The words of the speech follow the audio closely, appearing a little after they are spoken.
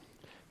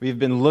We've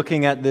been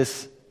looking at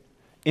this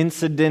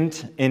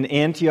incident in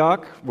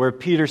Antioch where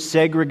Peter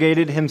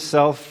segregated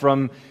himself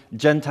from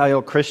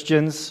Gentile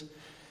Christians,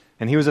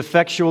 and he was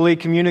effectually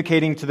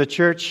communicating to the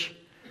church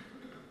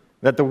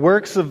that the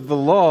works of the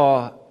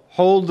law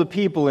hold the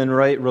people in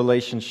right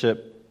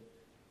relationship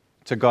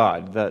to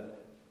God,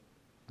 that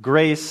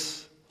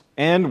grace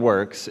and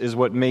works is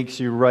what makes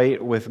you right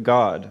with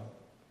God.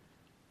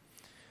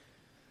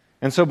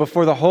 And so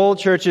before the whole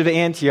church of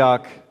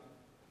Antioch,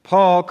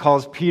 Paul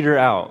calls Peter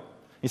out.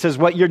 He says,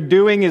 what you're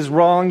doing is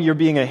wrong. You're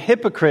being a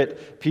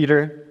hypocrite,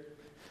 Peter.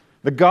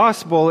 The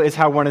gospel is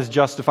how one is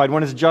justified.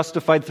 One is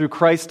justified through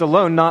Christ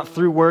alone, not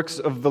through works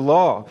of the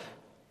law.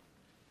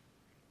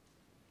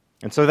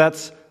 And so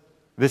that's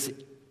this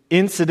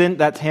incident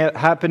that's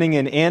happening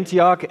in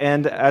Antioch.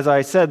 And as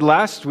I said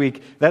last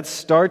week, that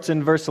starts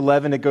in verse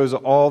 11. It goes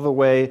all the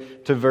way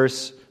to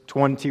verse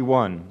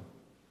 21.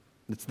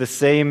 It's the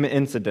same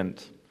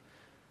incident.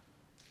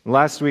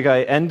 Last week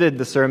I ended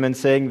the sermon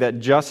saying that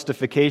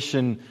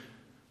justification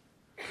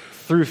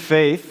through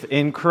faith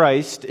in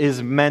Christ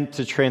is meant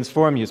to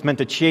transform you. It's meant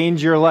to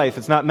change your life.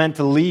 It's not meant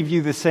to leave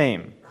you the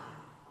same.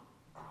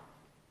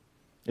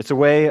 It's a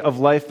way of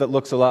life that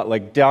looks a lot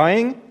like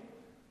dying,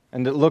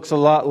 and it looks a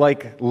lot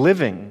like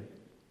living.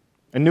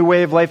 A new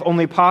way of life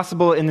only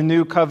possible in the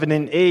new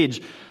covenant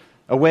age.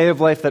 A way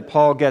of life that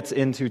Paul gets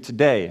into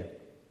today.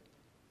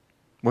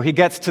 Where he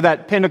gets to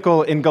that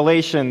pinnacle in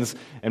Galatians,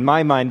 in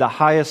my mind, the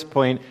highest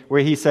point,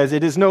 where he says,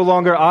 it is no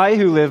longer I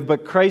who live,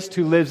 but Christ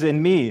who lives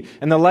in me.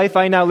 And the life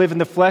I now live in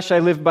the flesh, I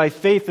live by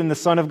faith in the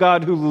Son of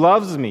God who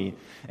loves me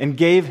and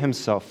gave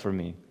himself for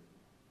me.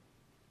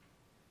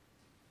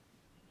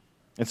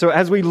 And so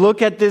as we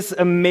look at this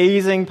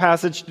amazing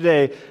passage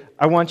today,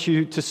 I want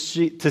you to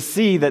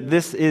see that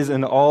this is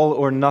an all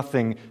or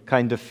nothing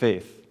kind of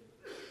faith.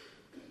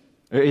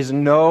 There is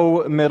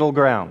no middle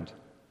ground.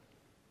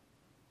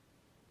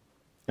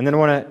 And then I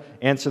want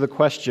to answer the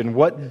question,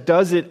 what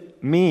does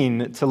it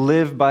mean to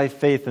live by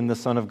faith in the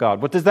Son of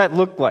God? What does that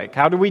look like?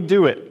 How do we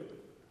do it?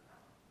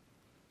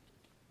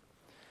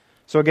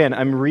 So again,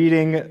 I'm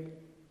reading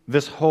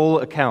this whole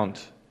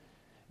account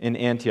in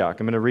Antioch.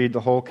 I'm going to read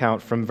the whole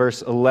account from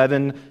verse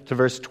 11 to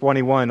verse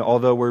 21,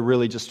 although we're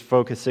really just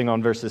focusing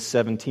on verses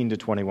 17 to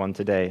 21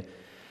 today.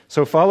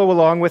 So follow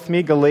along with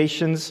me,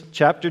 Galatians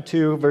chapter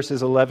 2,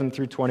 verses 11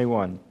 through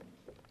 21.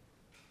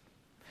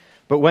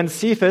 But when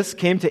Cephas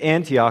came to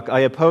Antioch,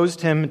 I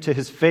opposed him to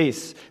his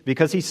face,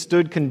 because he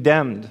stood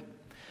condemned.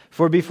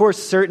 For before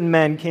certain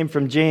men came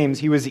from James,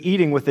 he was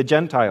eating with the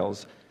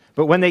Gentiles.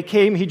 But when they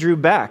came, he drew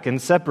back and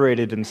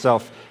separated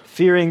himself,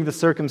 fearing the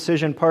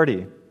circumcision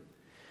party.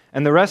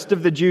 And the rest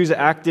of the Jews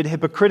acted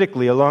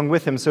hypocritically along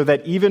with him, so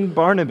that even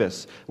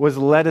Barnabas was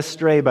led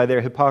astray by their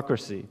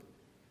hypocrisy.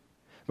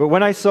 But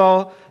when I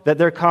saw that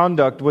their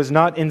conduct was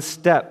not in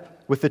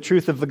step with the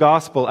truth of the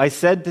gospel, I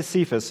said to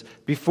Cephas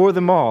before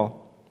them all,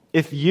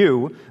 if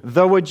you,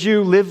 though a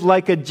Jew, live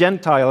like a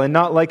Gentile and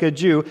not like a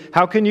Jew,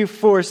 how can you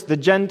force the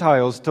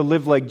Gentiles to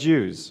live like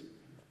Jews?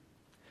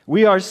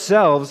 We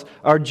ourselves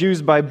are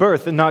Jews by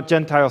birth and not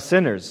Gentile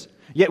sinners.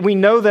 Yet we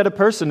know that a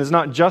person is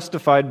not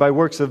justified by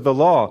works of the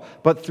law,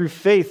 but through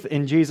faith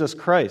in Jesus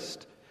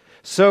Christ.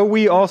 So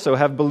we also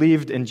have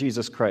believed in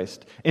Jesus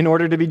Christ, in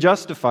order to be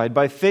justified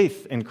by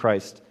faith in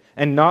Christ,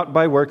 and not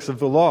by works of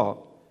the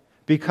law.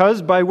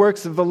 Because by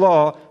works of the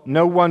law,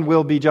 no one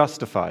will be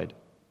justified.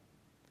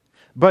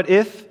 But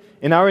if,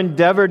 in our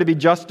endeavor to be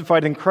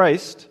justified in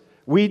Christ,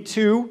 we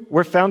too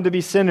were found to be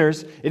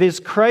sinners,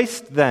 is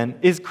Christ then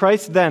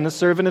a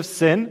servant of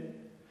sin?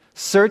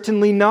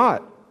 Certainly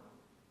not.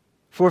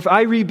 For if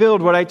I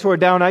rebuild what I tore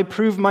down, I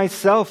prove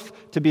myself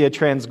to be a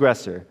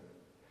transgressor.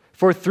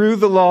 For through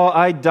the law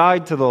I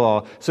died to the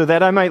law, so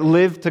that I might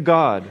live to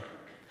God.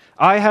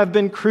 I have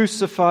been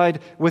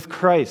crucified with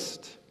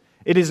Christ.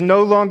 It is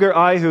no longer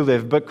I who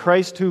live, but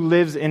Christ who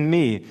lives in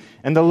me.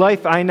 And the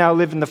life I now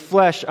live in the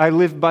flesh, I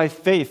live by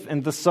faith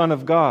in the Son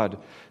of God,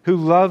 who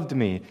loved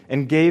me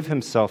and gave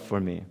himself for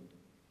me.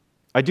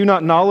 I do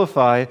not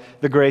nullify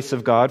the grace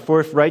of God,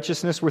 for if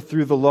righteousness were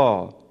through the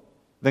law,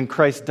 then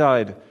Christ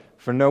died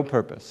for no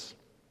purpose.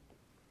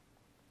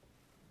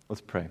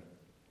 Let's pray.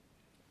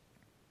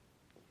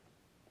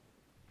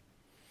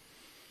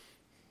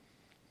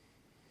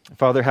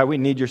 Father, how we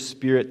need your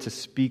Spirit to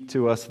speak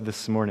to us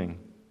this morning.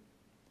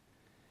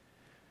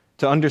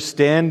 To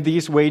understand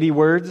these weighty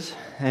words,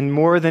 and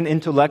more than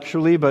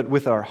intellectually, but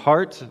with our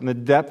heart and the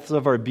depths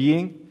of our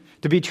being,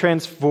 to be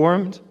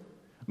transformed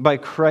by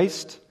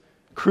Christ,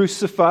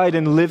 crucified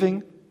and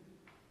living,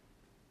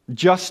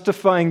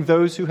 justifying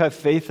those who have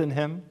faith in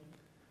him.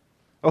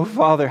 Oh,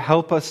 Father,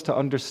 help us to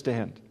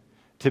understand,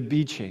 to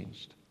be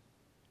changed.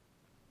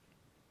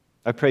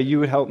 I pray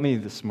you would help me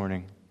this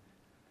morning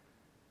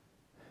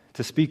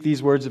to speak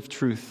these words of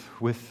truth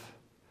with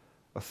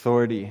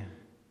authority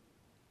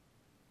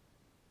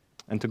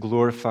and to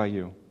glorify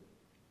you.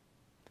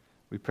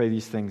 We pray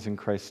these things in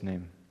Christ's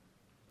name.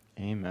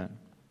 Amen.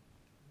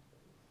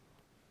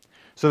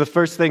 So the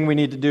first thing we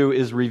need to do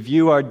is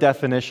review our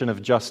definition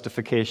of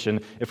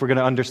justification if we're going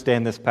to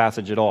understand this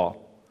passage at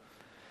all.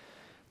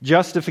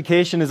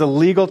 Justification is a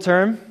legal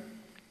term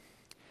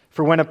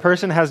for when a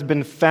person has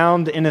been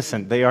found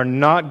innocent. They are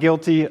not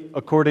guilty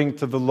according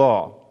to the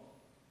law.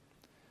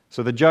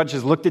 So the judge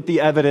has looked at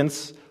the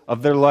evidence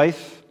of their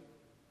life,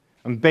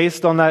 and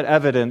based on that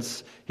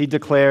evidence, he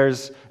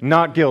declares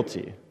not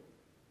guilty.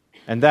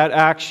 And that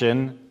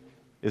action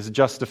is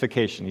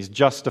justification. He's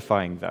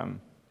justifying them.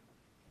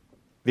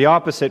 The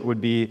opposite would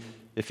be,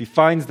 if he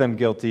finds them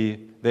guilty,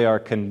 they are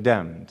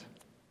condemned.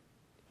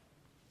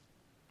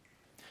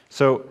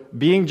 So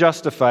being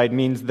justified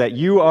means that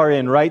you are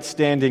in right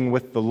standing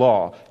with the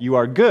law. You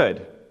are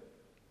good.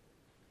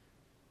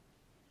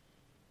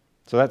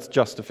 So that's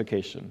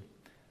justification.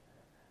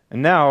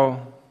 And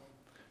now,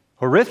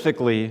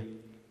 horrifically,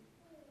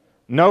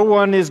 no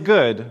one is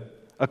good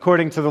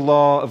according to the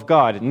law of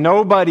God.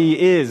 Nobody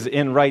is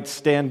in right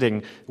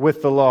standing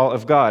with the law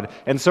of God.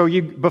 And so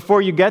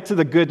before you get to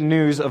the good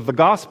news of the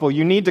gospel,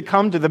 you need to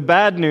come to the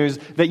bad news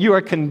that you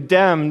are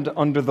condemned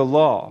under the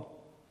law.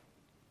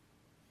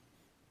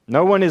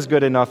 No one is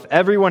good enough.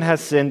 Everyone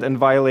has sinned and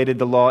violated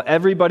the law.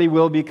 Everybody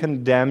will be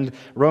condemned.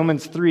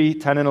 Romans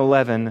 3:10 and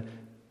 11,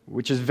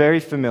 which is very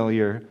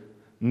familiar.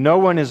 No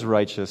one is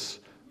righteous.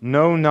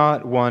 No,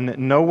 not one.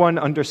 No one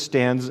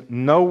understands.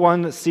 No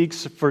one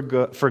seeks for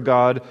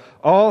God.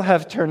 All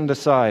have turned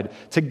aside.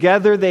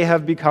 Together they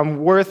have become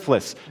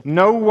worthless.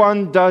 No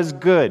one does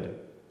good.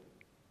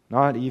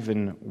 Not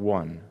even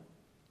one.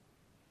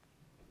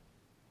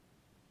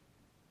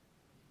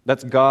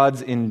 That's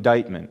God's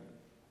indictment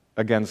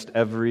against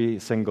every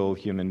single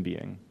human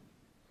being.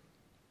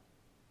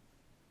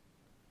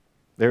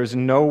 There is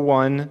no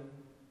one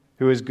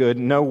who is good,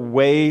 no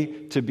way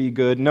to be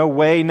good, no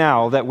way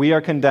now that we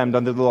are condemned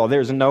under the law.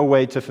 There is no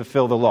way to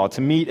fulfill the law,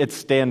 to meet its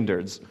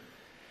standards,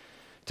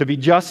 to be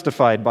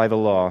justified by the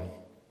law.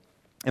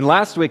 And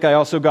last week I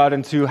also got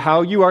into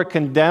how you are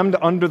condemned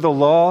under the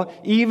law,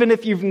 even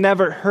if you've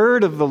never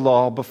heard of the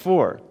law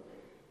before.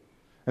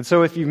 And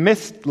so if you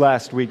missed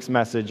last week's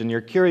message and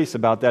you're curious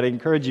about that, I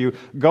encourage you,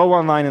 go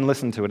online and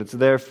listen to it. It's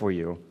there for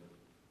you.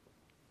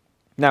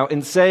 Now,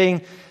 in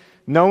saying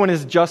no one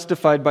is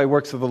justified by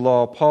works of the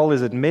law, Paul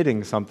is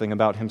admitting something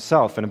about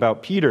himself and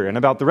about Peter and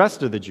about the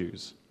rest of the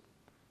Jews.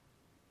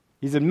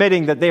 He's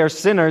admitting that they are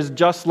sinners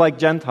just like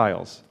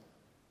Gentiles.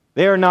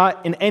 They are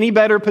not in any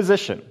better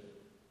position.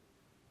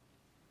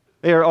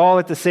 They are all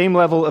at the same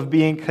level of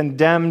being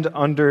condemned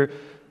under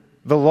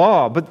the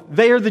law. But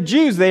they are the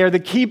Jews. They are the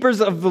keepers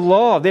of the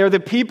law. They are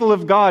the people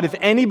of God. If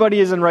anybody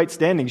is in right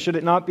standing, should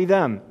it not be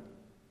them?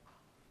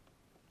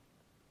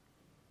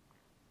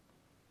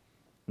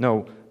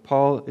 No,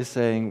 Paul is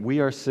saying we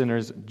are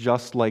sinners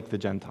just like the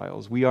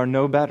Gentiles. We are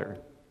no better.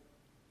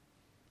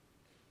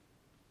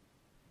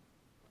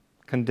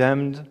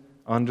 Condemned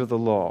under the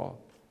law.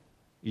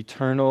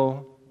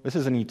 This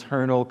is an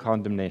eternal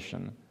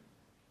condemnation.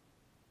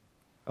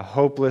 A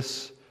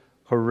hopeless,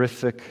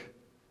 horrific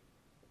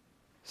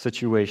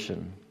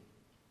situation.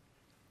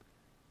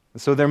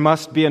 And so there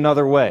must be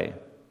another way.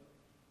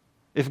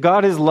 If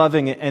God is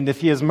loving and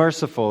if He is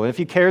merciful, and if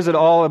He cares at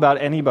all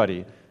about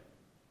anybody,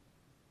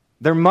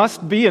 there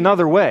must be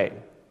another way.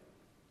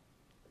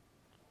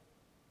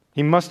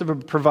 He must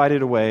have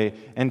provided a way,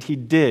 and He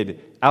did,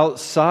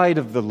 outside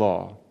of the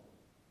law.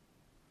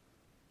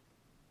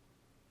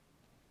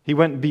 He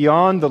went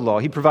beyond the law.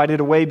 He provided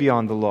a way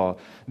beyond the law.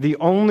 The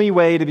only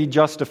way to be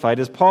justified,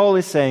 as Paul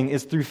is saying,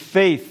 is through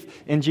faith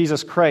in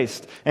Jesus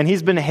Christ. And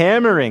he's been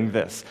hammering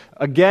this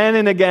again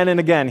and again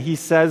and again. He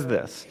says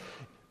this.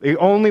 The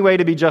only way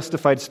to be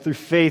justified is through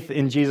faith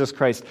in Jesus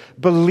Christ.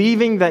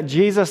 Believing that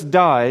Jesus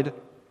died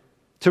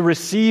to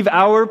receive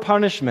our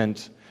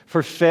punishment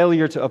for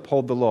failure to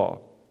uphold the law.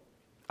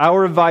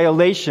 Our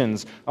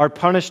violations are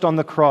punished on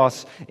the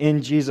cross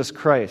in Jesus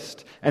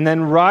Christ. And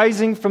then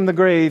rising from the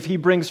grave, He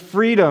brings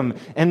freedom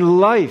and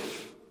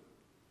life.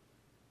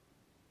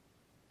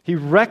 He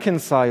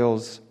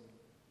reconciles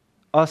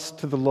us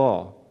to the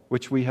law,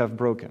 which we have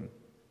broken.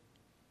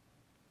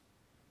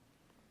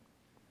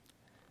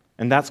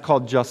 And that's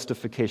called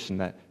justification,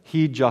 that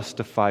He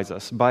justifies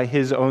us by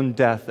His own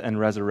death and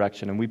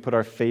resurrection. And we put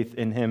our faith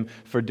in Him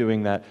for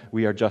doing that.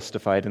 We are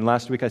justified. And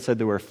last week I said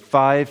there were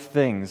 5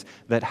 things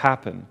that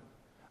happen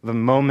the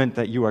moment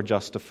that you are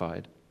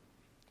justified.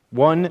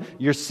 1,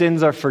 your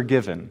sins are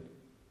forgiven.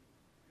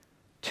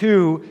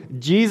 2,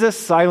 Jesus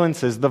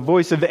silences the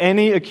voice of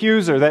any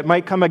accuser that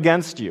might come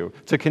against you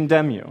to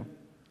condemn you.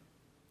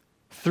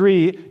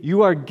 3,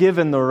 you are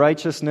given the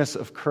righteousness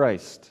of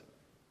Christ.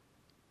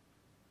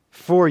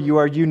 4, you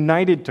are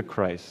united to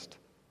Christ,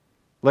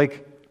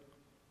 like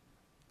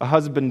a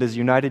husband is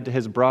united to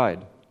his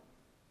bride.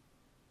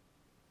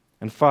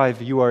 And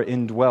 5, you are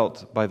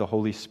indwelt by the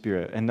Holy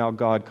Spirit, and now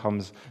God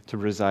comes to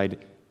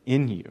reside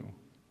in you,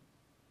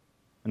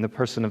 in the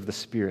person of the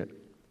Spirit.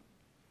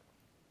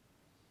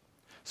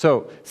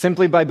 So,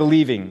 simply by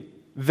believing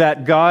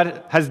that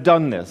God has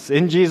done this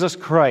in Jesus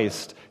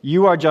Christ,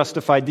 you are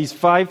justified. These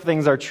 5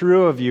 things are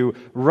true of you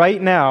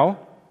right now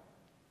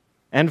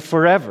and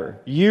forever.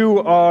 You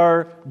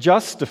are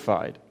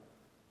justified.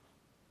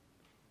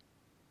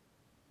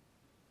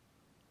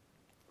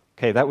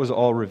 Okay, that was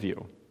all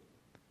review.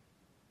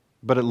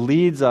 but it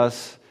leads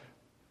us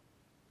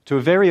to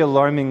a very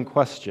alarming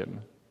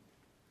question.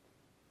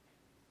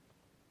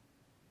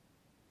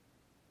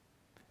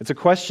 It's a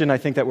question, I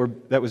think,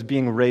 that was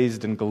being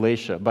raised in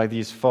Galatia by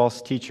these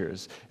false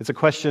teachers. It's a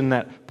question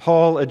that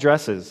Paul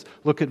addresses.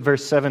 Look at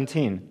verse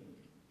 17.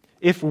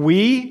 If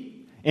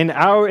we, in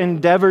our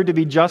endeavor to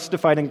be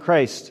justified in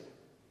Christ,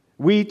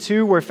 we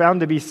too were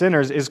found to be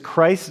sinners, is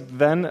Christ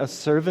then a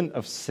servant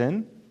of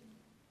sin?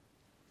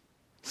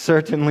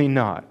 Certainly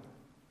not.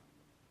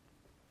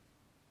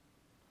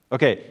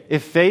 Okay,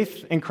 if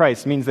faith in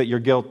Christ means that you're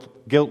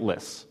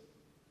guiltless,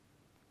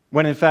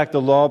 when in fact the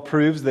law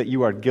proves that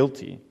you are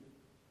guilty,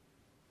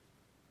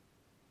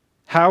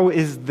 how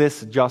is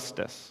this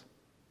justice?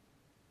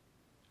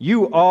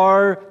 You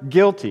are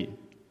guilty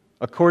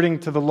according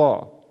to the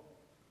law.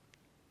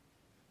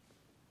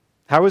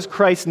 How is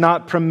Christ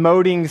not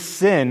promoting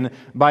sin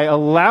by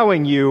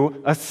allowing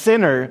you, a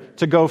sinner,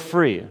 to go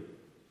free?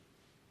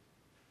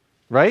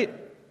 Right?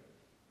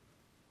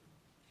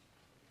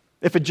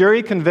 If a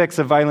jury convicts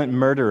a violent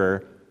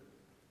murderer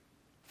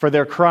for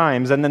their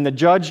crimes, and then the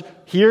judge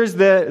hears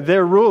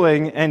their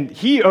ruling and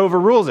he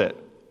overrules it,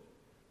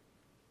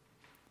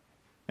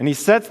 and he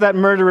sets that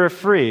murderer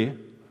free,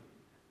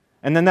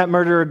 and then that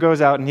murderer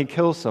goes out and he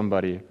kills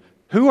somebody,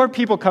 who are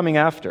people coming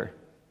after?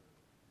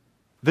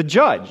 The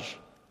judge.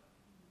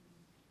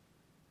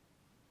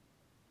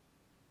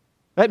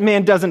 That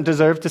man doesn't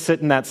deserve to sit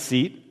in that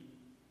seat.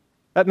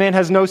 That man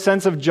has no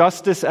sense of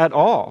justice at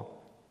all.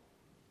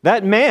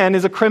 That man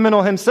is a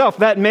criminal himself.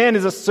 That man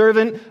is a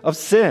servant of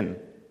sin.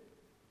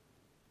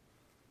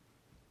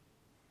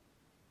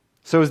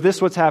 So is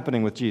this what's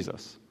happening with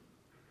Jesus?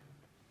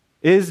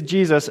 Is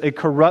Jesus a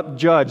corrupt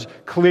judge,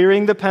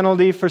 clearing the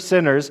penalty for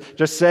sinners,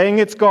 just saying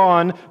it's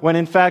gone, when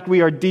in fact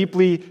we are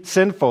deeply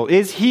sinful?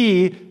 Is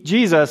he,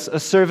 Jesus, a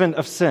servant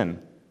of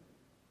sin?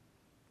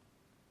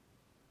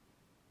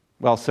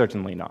 Well,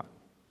 certainly not.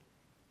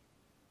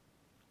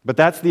 But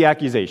that's the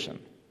accusation.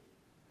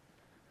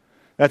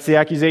 That's the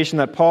accusation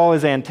that Paul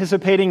is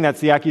anticipating. That's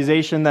the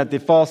accusation that the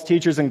false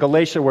teachers in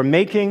Galatia were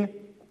making.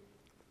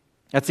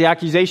 That's the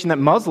accusation that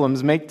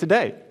Muslims make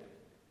today.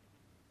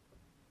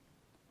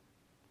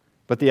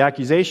 But the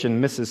accusation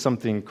misses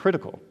something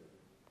critical.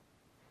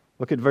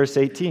 Look at verse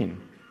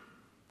 18.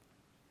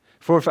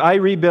 For if I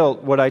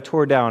rebuilt what I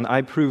tore down,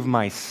 I prove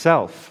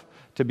myself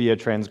to be a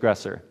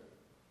transgressor.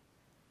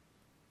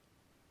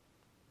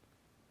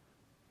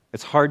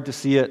 It's hard to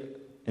see it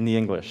in the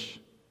English.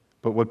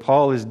 But what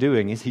Paul is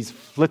doing is he's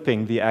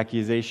flipping the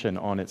accusation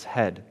on its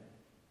head.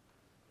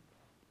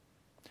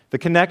 The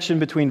connection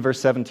between verse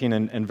 17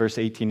 and verse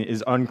 18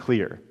 is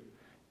unclear.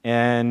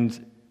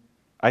 And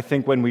I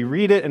think when we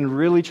read it and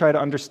really try to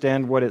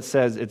understand what it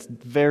says, it's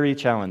very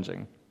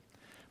challenging.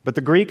 But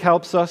the Greek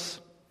helps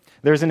us.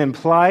 There's an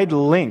implied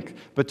link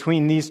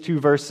between these two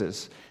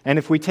verses. And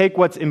if we take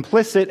what's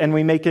implicit and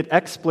we make it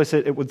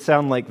explicit, it would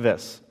sound like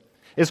this.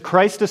 Is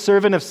Christ a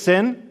servant of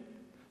sin?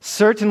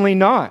 Certainly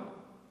not.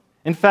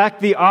 In fact,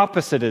 the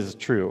opposite is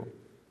true.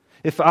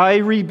 If I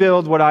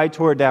rebuild what I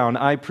tore down,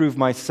 I prove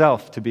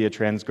myself to be a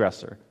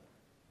transgressor.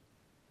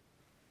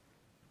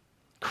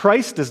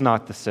 Christ is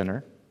not the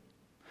sinner.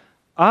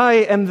 I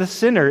am the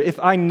sinner if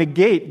I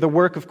negate the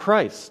work of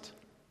Christ.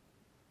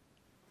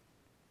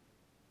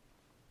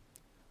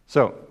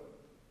 So,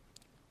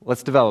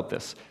 let's develop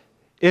this.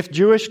 If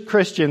Jewish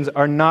Christians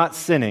are not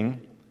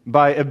sinning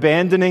by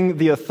abandoning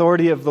the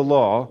authority of the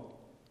law,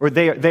 or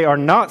they are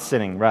not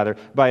sinning, rather,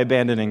 by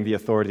abandoning the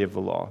authority of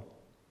the law.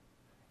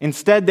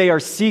 Instead, they are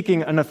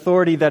seeking an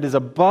authority that is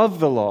above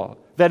the law,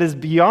 that is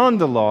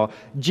beyond the law,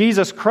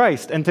 Jesus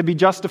Christ, and to be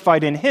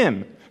justified in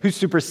Him, who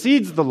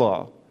supersedes the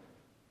law.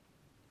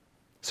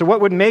 So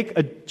what would make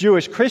a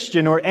Jewish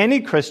Christian, or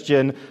any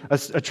Christian,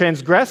 a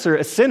transgressor,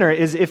 a sinner,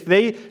 is if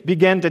they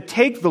began to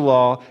take the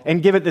law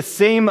and give it the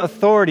same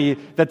authority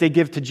that they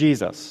give to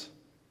Jesus.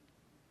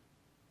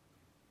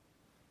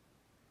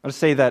 I'll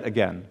say that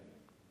again.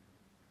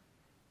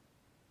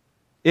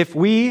 If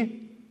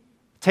we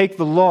take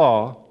the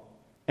law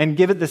and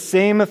give it the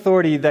same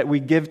authority that we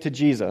give to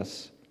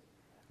Jesus,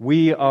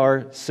 we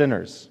are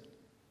sinners.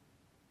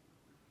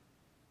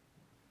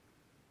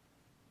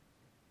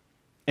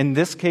 In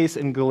this case,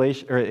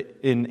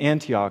 in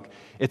Antioch,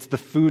 it's the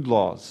food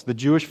laws, the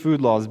Jewish food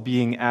laws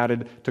being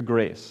added to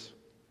grace,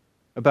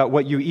 about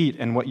what you eat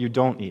and what you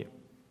don't eat.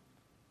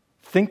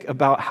 Think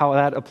about how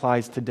that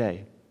applies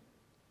today.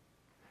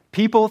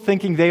 People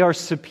thinking they are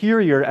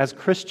superior as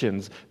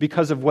Christians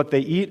because of what they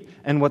eat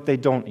and what they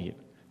don't eat.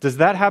 Does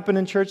that happen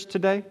in church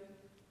today?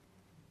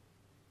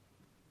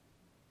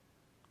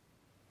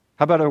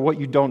 How about what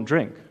you don't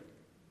drink?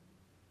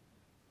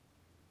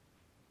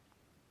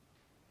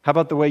 How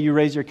about the way you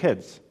raise your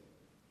kids?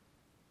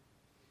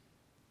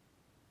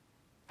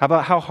 How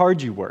about how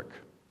hard you work?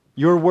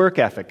 Your work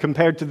ethic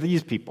compared to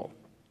these people?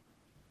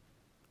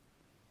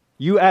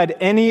 You add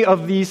any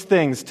of these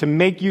things to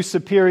make you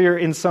superior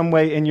in some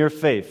way in your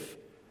faith,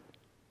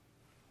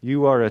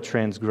 you are a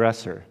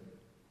transgressor.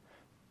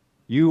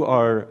 You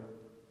are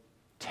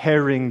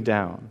tearing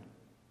down.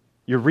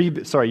 You're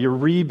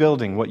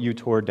rebuilding what you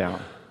tore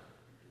down.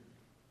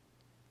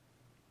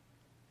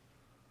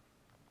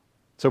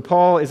 So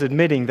Paul is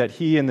admitting that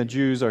he and the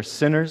Jews are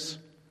sinners,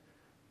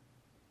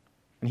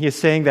 and he is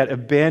saying that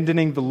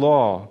abandoning the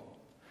law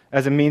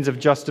as a means of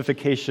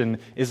justification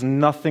is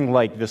nothing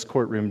like this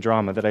courtroom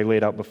drama that I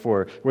laid out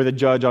before, where the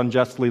judge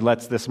unjustly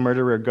lets this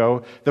murderer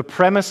go. The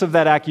premise of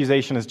that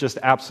accusation is just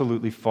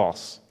absolutely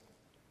false.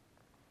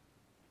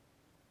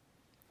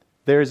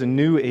 There is a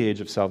new age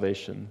of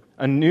salvation.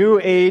 A new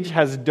age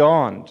has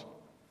dawned.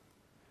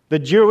 The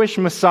Jewish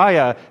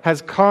Messiah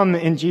has come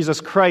in Jesus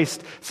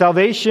Christ.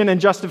 Salvation and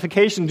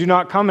justification do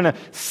not come in a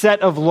set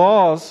of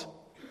laws,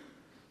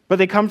 but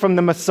they come from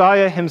the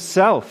Messiah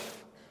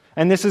himself.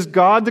 And this is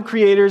God the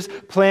Creator's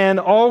plan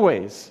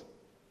always.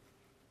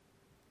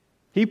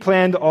 He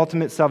planned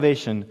ultimate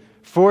salvation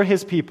for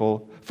his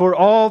people, for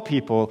all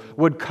people,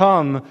 would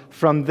come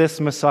from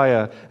this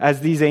Messiah, as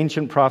these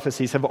ancient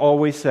prophecies have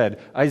always said.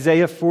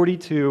 Isaiah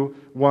 42,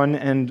 1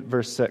 and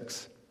verse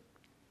 6.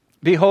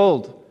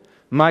 Behold,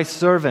 my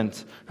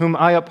servant, whom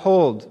I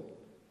uphold,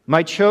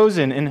 my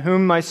chosen, in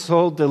whom my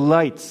soul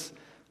delights.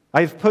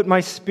 I have put my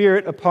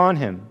spirit upon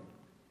him.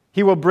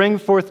 He will bring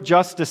forth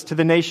justice to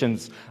the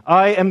nations.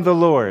 I am the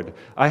Lord.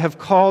 I have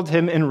called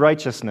him in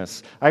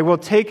righteousness. I will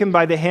take him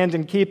by the hand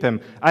and keep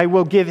him. I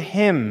will give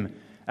him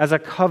as a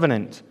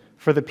covenant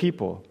for the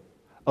people,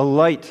 a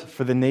light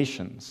for the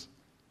nations.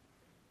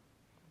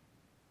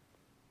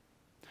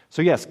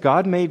 So yes,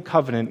 God made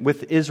covenant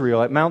with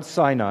Israel at Mount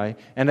Sinai,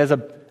 and as a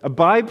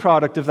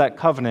byproduct of that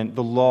covenant,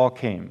 the law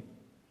came.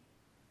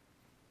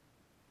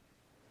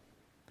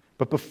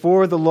 But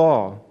before the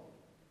law,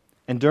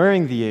 and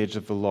during the age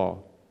of the law,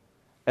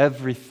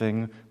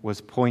 everything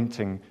was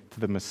pointing to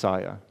the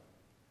Messiah.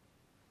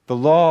 The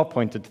law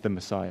pointed to the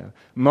Messiah.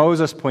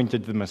 Moses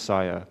pointed to the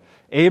Messiah.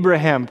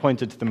 Abraham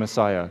pointed to the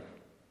Messiah.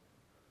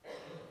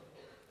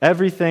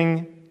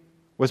 Everything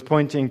was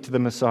pointing to the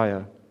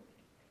Messiah,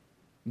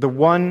 the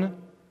one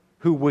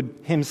who would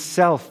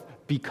himself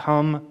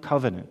become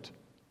covenant,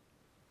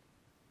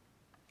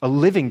 a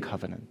living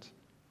covenant.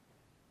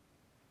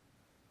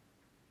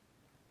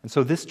 And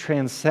so this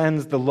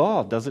transcends the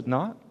law, does it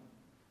not?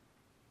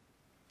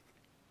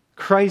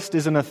 Christ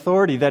is an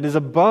authority that is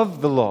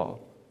above the law.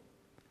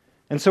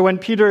 And so when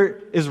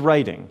Peter is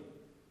writing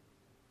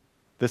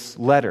this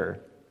letter,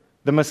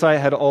 the Messiah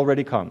had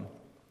already come.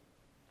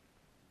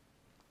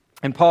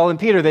 And Paul and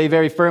Peter, they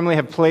very firmly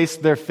have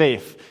placed their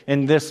faith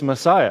in this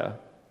Messiah.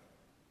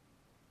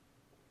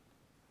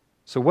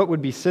 So what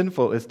would be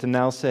sinful is to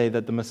now say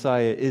that the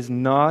Messiah is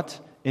not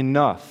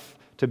enough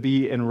to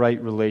be in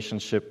right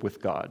relationship with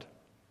God.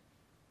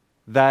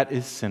 That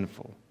is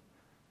sinful.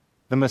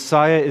 The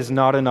Messiah is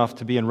not enough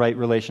to be in right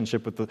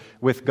relationship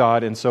with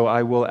God, and so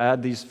I will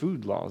add these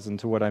food laws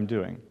into what I'm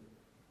doing.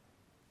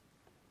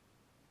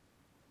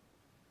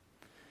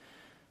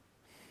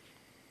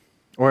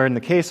 Or in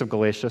the case of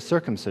Galatia,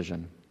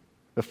 circumcision.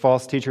 The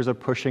false teachers are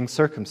pushing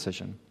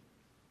circumcision.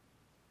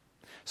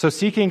 So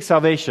seeking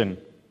salvation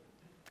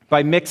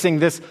by mixing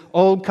this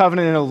old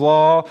covenant of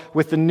law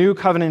with the new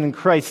covenant in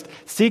Christ,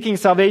 seeking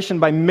salvation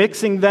by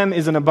mixing them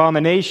is an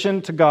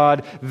abomination to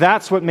God.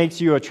 That's what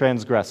makes you a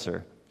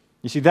transgressor.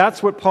 You see,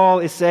 that's what Paul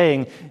is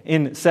saying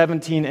in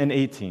 17 and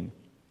 18.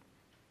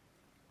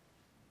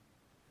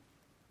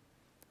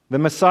 The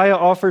Messiah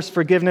offers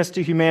forgiveness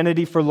to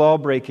humanity for law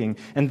breaking,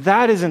 and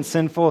that isn't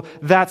sinful,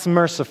 that's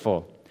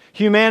merciful.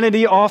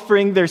 Humanity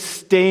offering their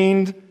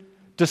stained,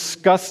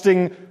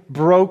 disgusting,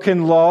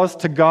 broken laws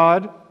to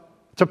God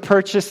to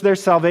purchase their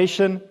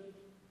salvation,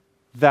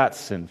 that's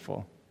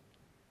sinful.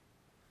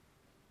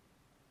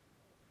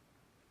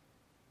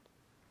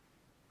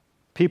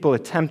 People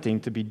attempting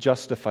to be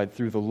justified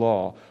through the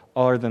law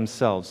are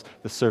themselves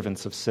the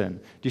servants of sin.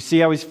 Do you see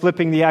how he's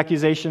flipping the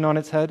accusation on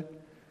its head?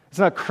 It's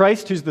not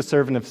Christ who's the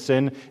servant of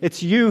sin.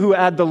 It's you who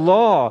add the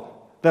law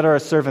that are a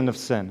servant of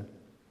sin.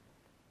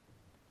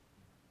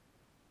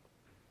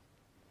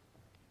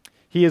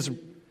 He is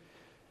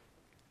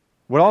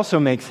what also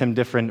makes him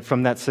different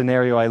from that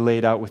scenario I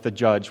laid out with the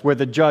judge, where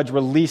the judge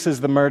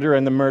releases the murderer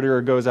and the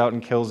murderer goes out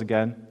and kills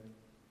again,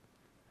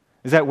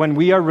 is that when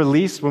we are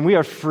released, when we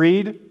are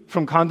freed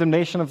from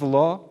condemnation of the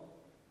law,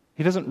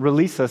 he doesn't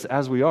release us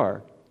as we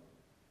are.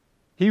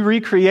 He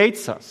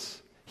recreates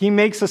us. He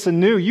makes us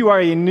anew. You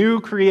are a new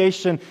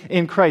creation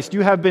in Christ.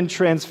 You have been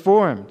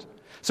transformed.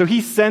 So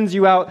he sends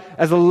you out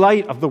as a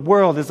light of the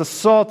world, as a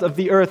salt of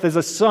the earth, as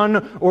a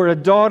son or a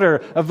daughter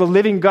of the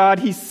living God.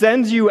 He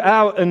sends you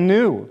out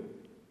anew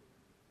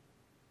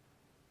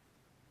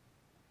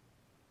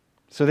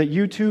so that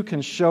you too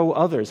can show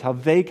others how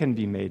they can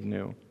be made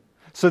new,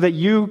 so that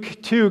you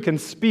too can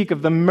speak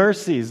of the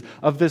mercies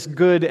of this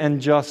good and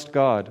just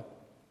God.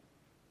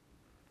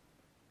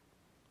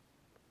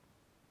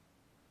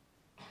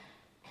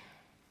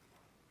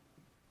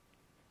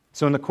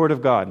 So in the court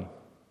of God,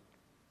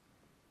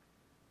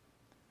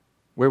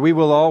 where we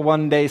will all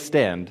one day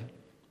stand,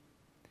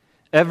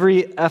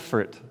 every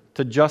effort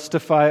to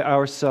justify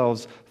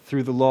ourselves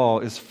through the law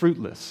is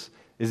fruitless,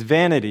 is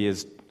vanity,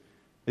 is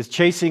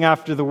chasing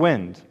after the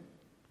wind.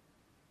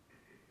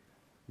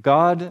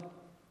 God,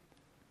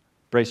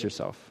 brace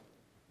yourself.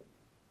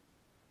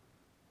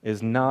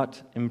 is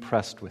not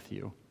impressed with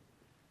you.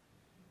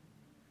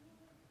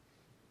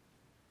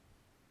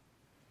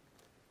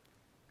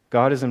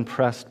 God is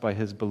impressed by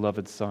his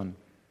beloved Son.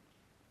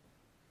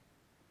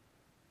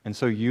 And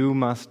so you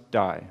must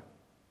die.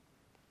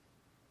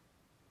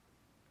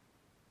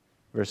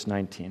 Verse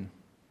 19.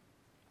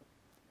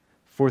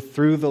 For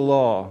through the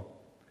law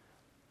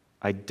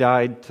I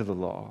died to the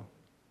law,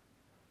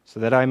 so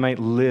that I might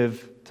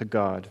live to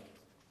God.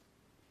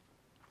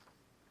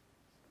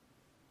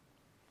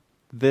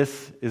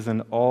 This is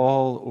an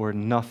all or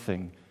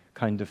nothing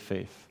kind of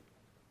faith.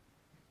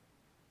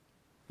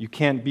 You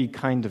can't be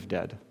kind of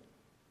dead.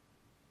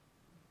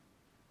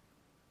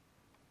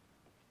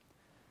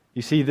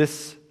 You see,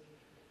 the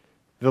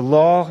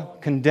law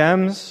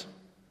condemns.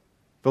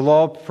 The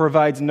law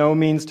provides no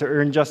means to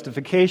earn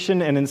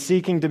justification, and in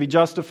seeking to be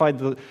justified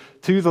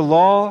to the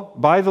law,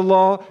 by the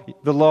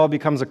law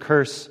becomes a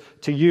curse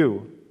to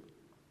you.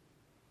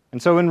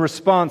 And so in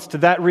response to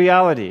that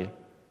reality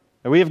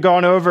that we have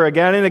gone over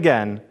again and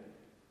again,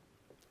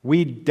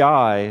 we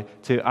die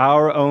to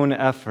our own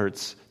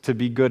efforts to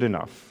be good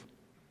enough.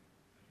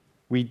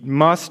 We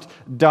must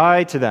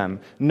die to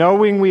them.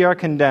 Knowing we are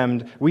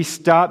condemned, we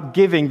stop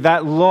giving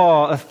that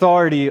law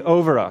authority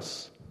over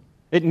us.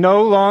 It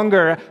no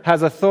longer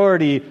has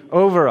authority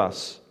over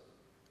us.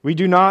 We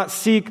do not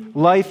seek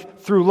life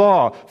through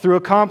law, through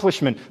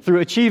accomplishment, through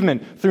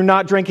achievement, through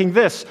not drinking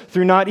this,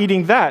 through not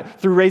eating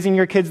that, through raising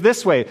your kids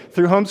this way,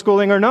 through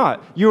homeschooling or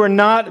not. You are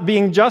not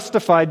being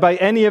justified by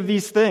any of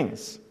these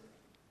things.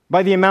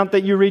 By the amount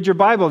that you read your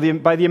Bible,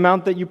 by the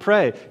amount that you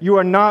pray. You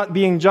are not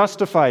being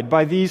justified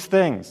by these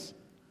things.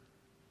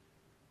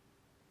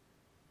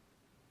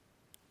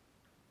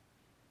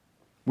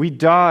 We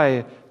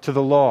die to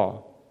the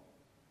law.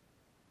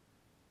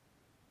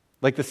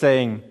 Like the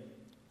saying,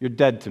 "You're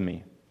dead to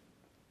me."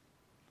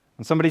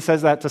 When somebody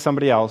says that to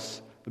somebody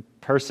else, the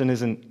person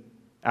isn't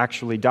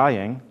actually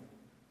dying,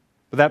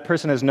 but that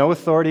person has no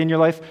authority in your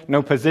life,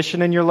 no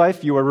position in your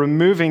life. You are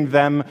removing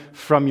them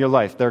from your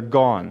life. They're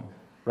gone,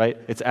 right?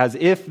 It's as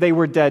if they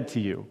were dead to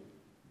you.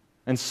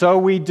 And so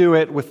we do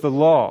it with the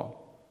law.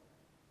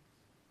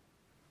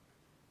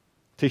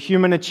 To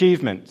human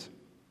achievement,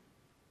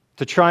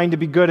 to trying to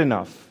be good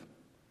enough.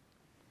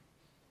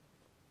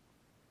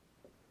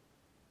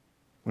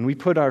 When we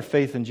put our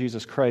faith in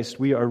Jesus Christ,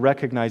 we are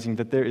recognizing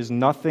that there is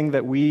nothing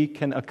that we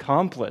can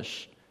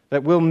accomplish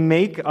that will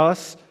make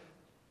us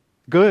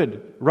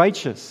good,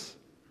 righteous.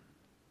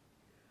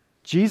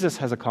 Jesus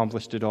has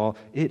accomplished it all.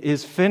 It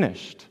is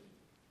finished.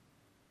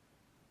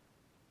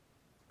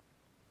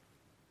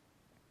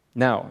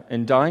 Now,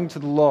 in dying to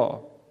the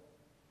law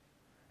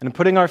and in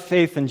putting our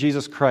faith in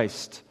Jesus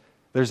Christ,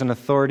 there's an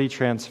authority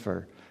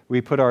transfer.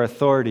 We put our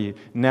authority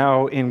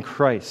now in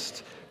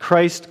Christ.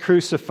 Christ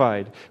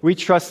crucified. We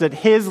trust that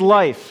his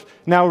life,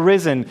 now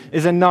risen,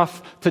 is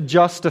enough to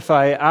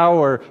justify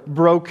our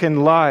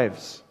broken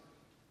lives,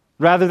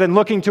 rather than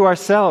looking to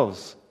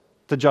ourselves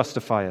to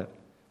justify it.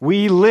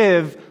 We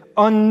live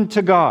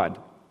unto God.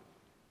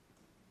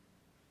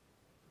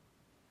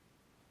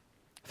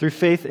 Through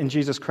faith in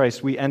Jesus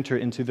Christ, we enter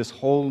into this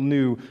whole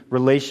new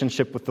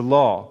relationship with the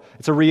law.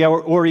 It's a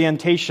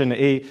reorientation,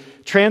 a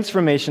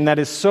transformation that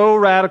is so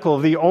radical.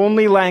 The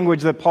only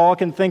language that Paul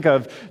can think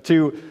of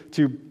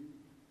to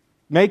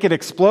make it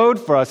explode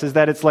for us is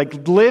that it's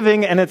like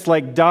living and it's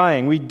like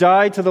dying. We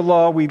die to the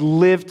law, we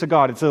live to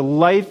God. It's a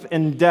life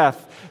and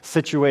death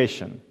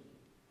situation.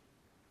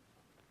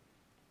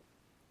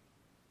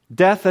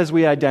 Death as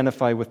we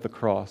identify with the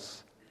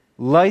cross.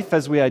 Life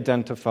as we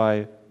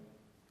identify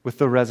with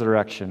the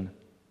resurrection.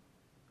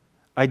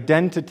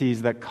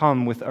 Identities that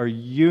come with our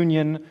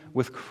union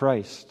with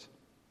Christ.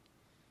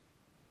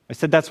 I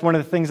said that's one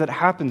of the things that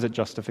happens at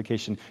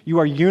justification. You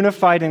are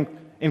unified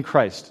in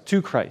Christ,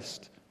 to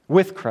Christ,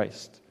 with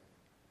Christ.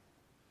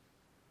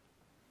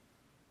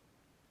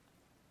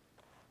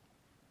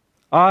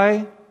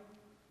 I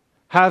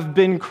have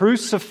been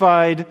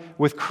crucified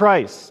with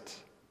Christ,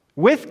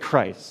 with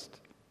Christ.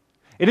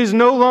 It is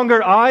no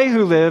longer I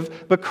who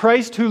live, but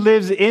Christ who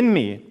lives in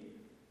me.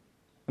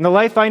 And the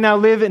life I now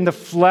live in the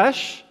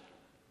flesh,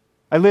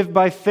 I live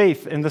by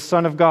faith in the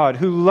Son of God,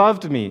 who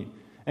loved me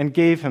and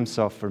gave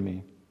himself for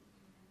me.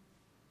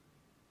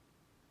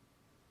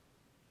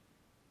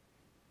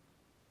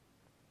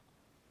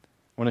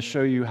 I want to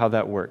show you how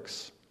that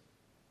works,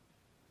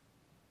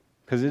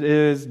 because it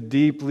is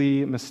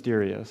deeply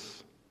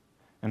mysterious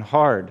and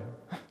hard.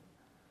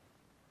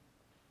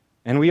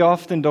 And we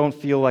often don't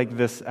feel like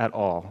this at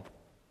all.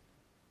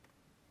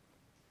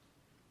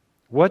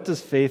 What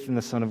does faith in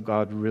the Son of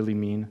God really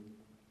mean?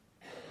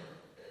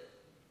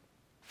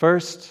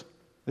 First,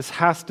 this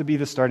has to be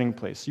the starting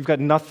place. You've got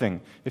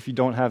nothing if you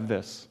don't have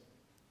this.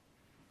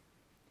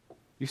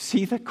 You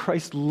see that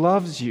Christ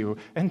loves you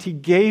and he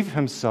gave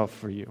himself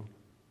for you.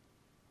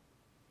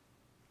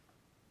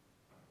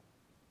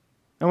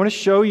 I want to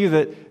show you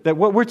that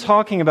what we're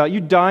talking about,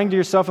 you dying to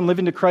yourself and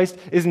living to Christ,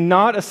 is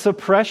not a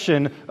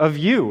suppression of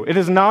you. It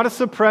is not a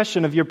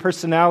suppression of your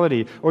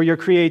personality or your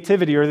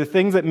creativity or the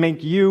things that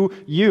make you,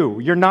 you.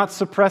 You're not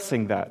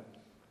suppressing that.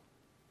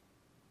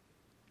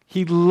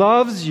 He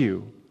loves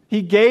you.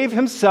 He gave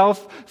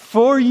himself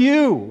for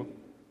you.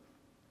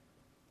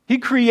 He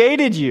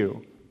created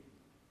you.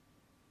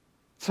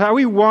 It's how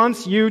he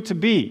wants you to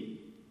be.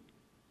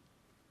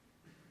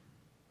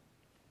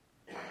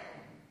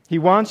 He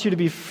wants you to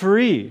be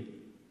free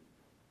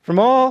from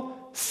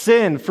all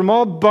sin, from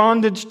all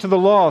bondage to the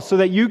law, so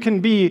that you can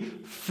be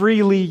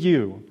freely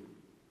you,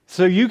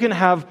 so you can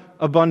have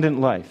abundant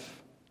life.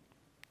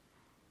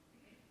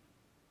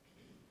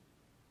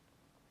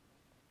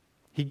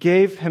 He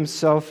gave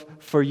himself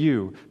for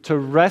you to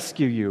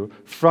rescue you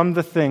from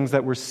the things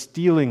that were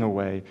stealing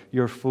away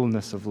your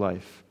fullness of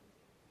life.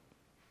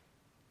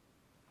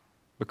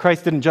 But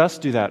Christ didn't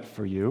just do that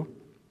for you.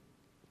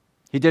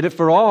 He did it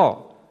for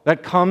all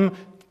that come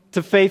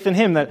to faith in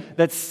him,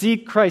 that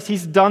seek Christ.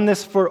 He's done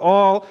this for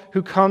all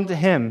who come to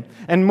him.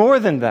 And more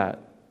than that,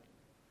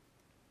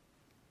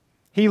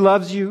 he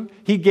loves you.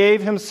 He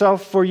gave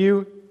himself for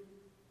you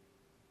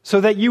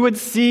so that you would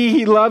see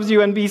he loves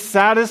you and be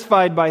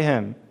satisfied by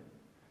him,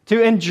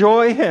 to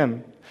enjoy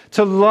him,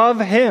 to love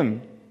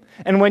him.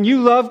 And when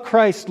you love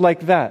Christ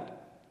like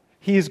that,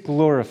 he is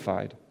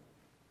glorified.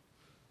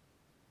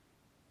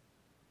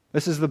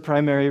 This is the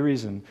primary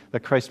reason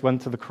that Christ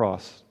went to the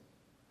cross,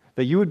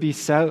 that you would be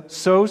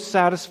so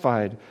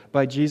satisfied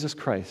by Jesus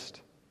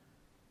Christ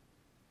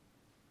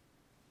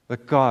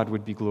that God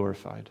would be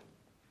glorified.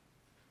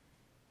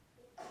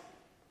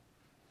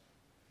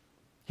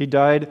 He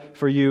died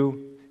for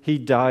you. He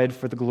died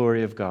for the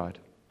glory of God.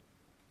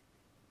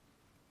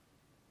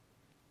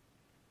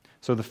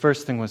 So the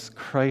first thing was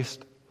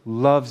Christ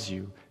loves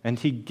you, and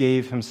he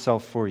gave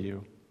himself for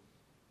you.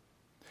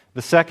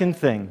 The second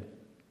thing,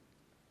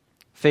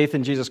 faith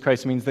in Jesus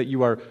Christ means that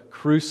you are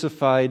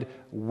crucified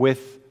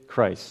with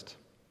Christ.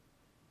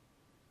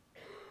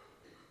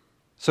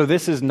 So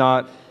this is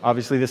not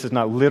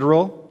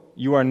literal.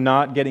 You are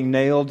not getting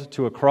nailed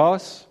to a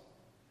cross.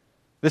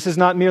 This is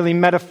not merely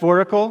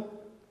metaphorical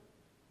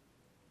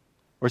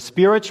or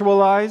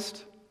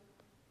spiritualized.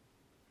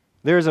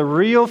 There is a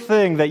real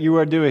thing that you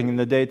are doing in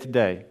the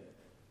day-to-day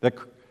that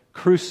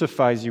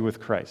crucifies you with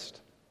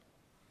Christ.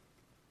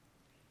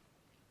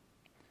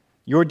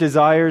 Your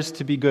desires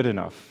to be good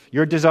enough,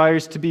 your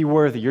desires to be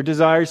worthy, your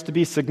desires to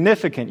be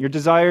significant, your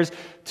desires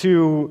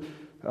to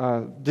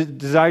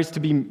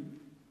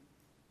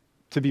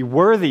be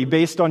worthy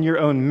based on your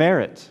own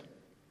merit.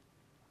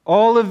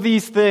 All of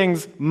these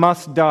things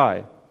must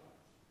die.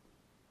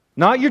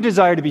 Not your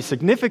desire to be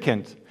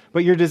significant,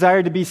 but your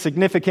desire to be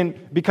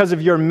significant because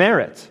of your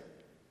merit.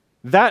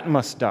 That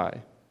must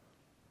die.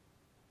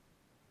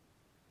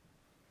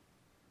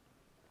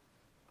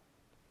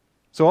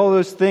 So all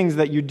those things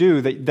that you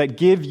do that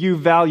give you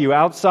value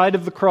outside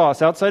of the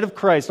cross, outside of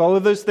Christ, all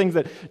of those things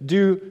that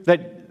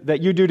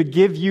you do to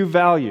give you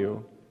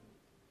value,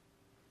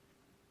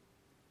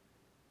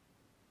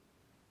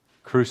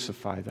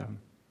 crucify them.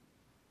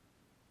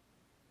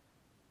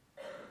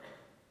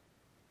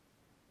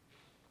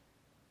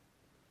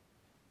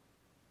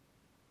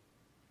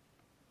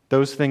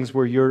 Those things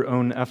were your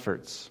own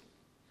efforts.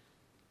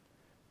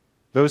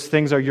 Those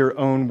things are your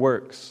own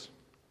works.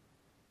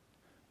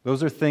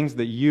 Those are things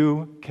that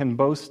you can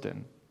boast in.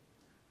 And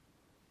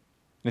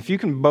if you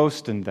can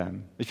boast in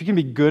them, if you can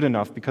be good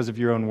enough because of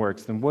your own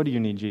works, then what do you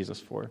need Jesus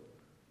for?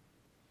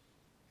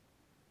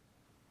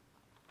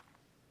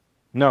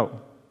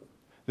 No.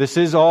 This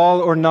is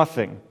all or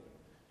nothing.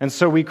 And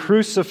so we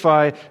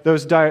crucify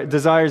those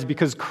desires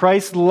because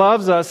Christ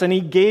loves us and he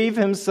gave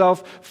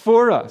himself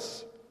for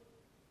us.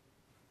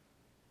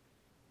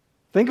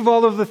 Think of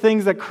all of the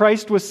things that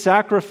Christ was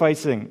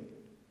sacrificing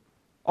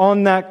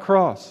on that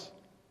cross.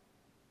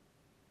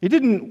 He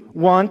didn't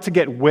want to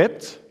get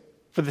whipped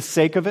for the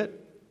sake of it.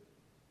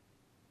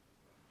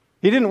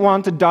 He didn't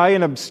want to die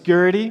in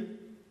obscurity.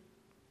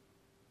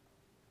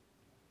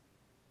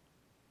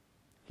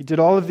 He did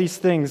all of these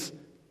things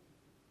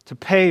to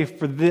pay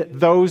for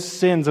those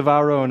sins of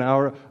our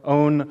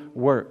own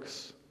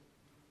works.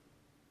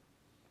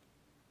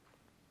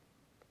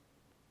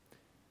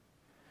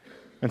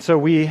 And so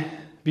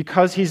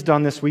because he's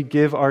done this, we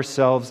give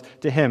ourselves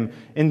to him.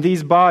 In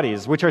these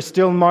bodies, which are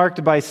still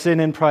marked by sin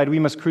and pride, we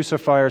must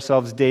crucify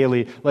ourselves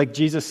daily. Like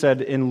Jesus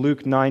said in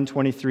Luke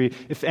 9:23,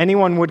 if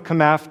anyone would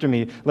come after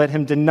me, let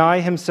him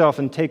deny himself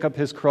and take up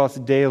his cross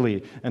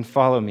daily and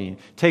follow me.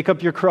 Take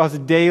up your cross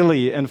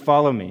daily and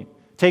follow me.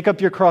 Take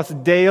up your cross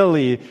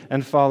daily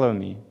and follow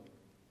me.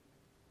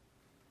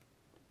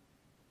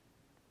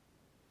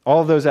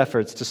 All those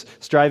efforts, just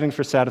striving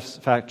for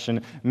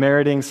satisfaction,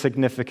 meriting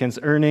significance,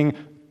 earning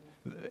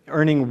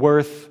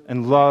worth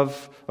and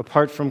love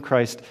apart from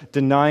Christ,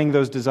 denying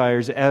those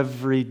desires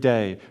every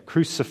day,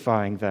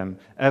 crucifying them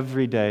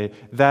every day.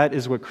 That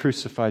is what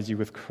crucifies you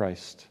with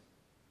Christ.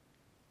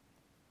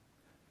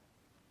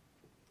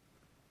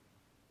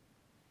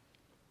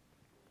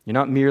 You're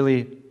not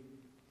merely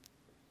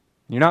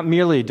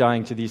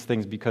dying to these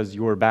things because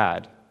you're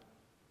bad,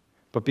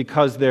 but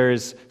because there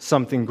is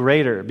something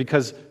greater,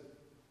 because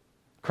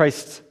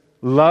Christ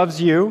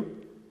loves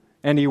you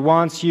and he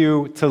wants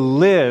you to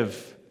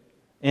live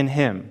in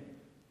him.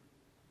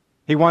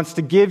 He wants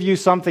to give you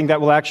something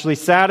that will actually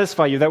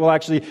satisfy you, that will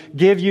actually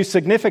give you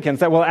significance,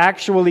 that will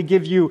actually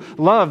give you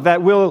love,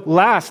 that will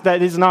last,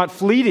 that is not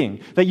fleeting,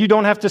 that you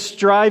don't have to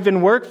strive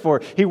and work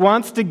for. He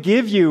wants to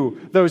give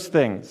you those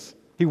things.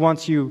 He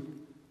wants you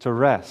to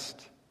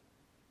rest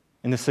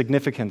in the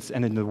significance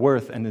and in the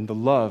worth and in the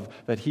love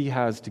that He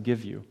has to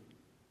give you.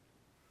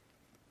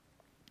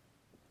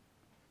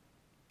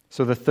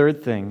 So the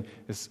third thing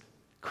is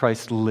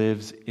Christ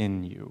lives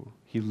in you.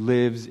 He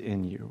lives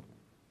in you.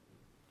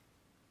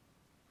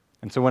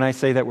 And so when I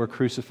say that we're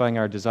crucifying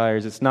our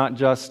desires, it's not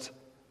just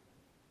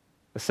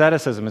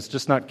asceticism, it's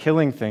just not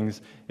killing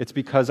things. It's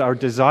because our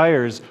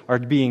desires are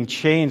being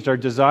changed. Our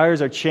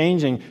desires are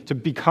changing to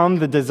become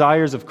the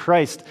desires of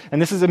Christ.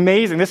 And this is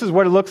amazing. This is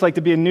what it looks like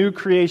to be a new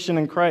creation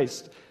in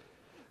Christ.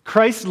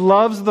 Christ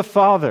loves the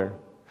Father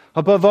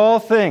above all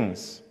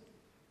things.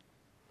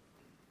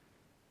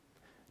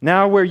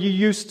 Now, where you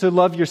used to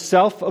love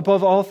yourself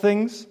above all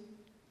things,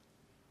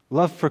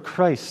 love for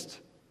Christ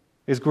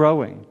is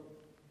growing.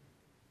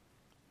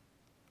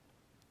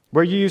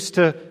 Where you used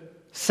to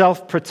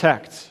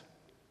self-protect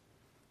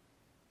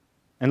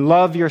and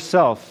love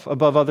yourself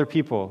above other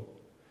people,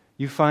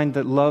 you find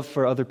that love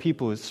for other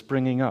people is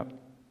springing up.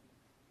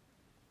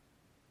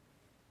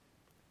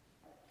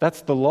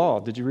 That's the law.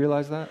 Did you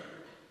realize that?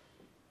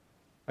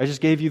 I just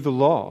gave you the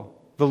law.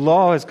 The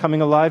law is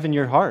coming alive in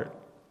your heart.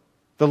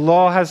 The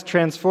law has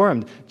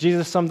transformed.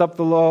 Jesus summed up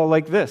the law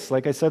like this,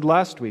 like I said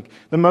last week.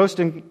 The most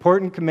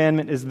important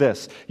commandment is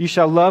this: you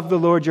shall love the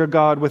Lord your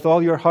God with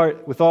all your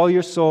heart, with all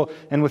your soul,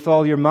 and with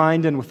all your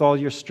mind, and with all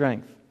your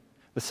strength.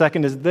 The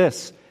second is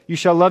this: you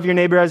shall love your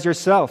neighbor as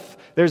yourself.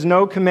 There's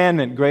no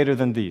commandment greater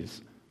than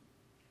these.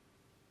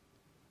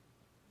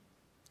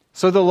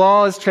 So the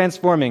law is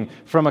transforming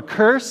from a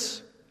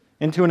curse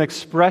into an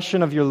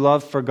expression of your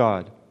love for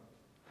God,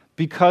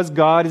 because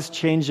God is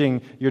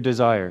changing your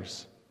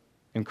desires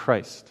in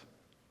Christ.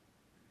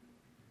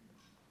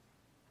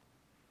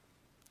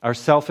 Our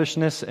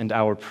selfishness and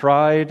our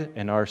pride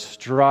and our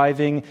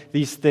striving,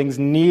 these things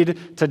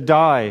need to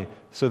die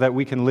so that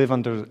we can live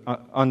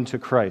unto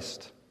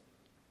Christ.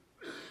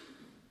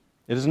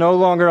 It is no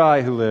longer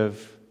I who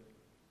live,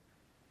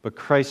 but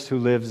Christ who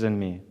lives in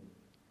me.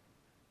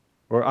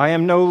 Or I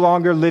am no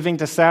longer living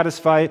to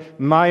satisfy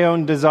my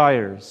own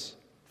desires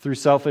through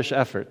selfish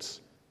efforts.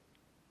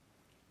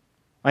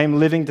 I am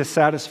living to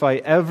satisfy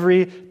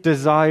every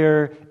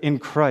desire in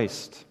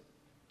Christ.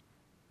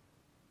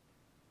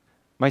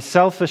 My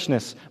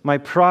selfishness, my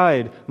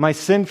pride, my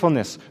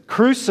sinfulness,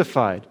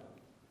 crucified,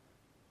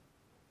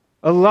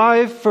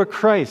 alive for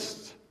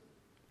Christ.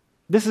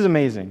 This is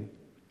amazing.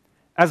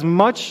 As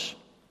much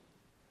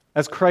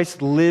as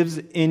Christ lives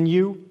in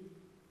you,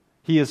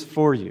 He is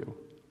for you.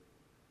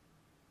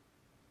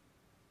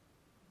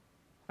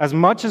 As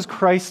much as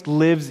Christ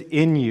lives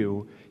in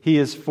you, He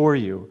is for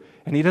you.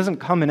 And He doesn't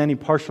come in any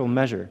partial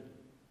measure.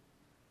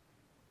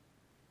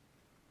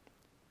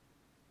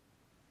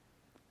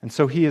 And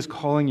so He is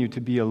calling you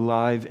to be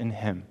alive in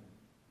Him.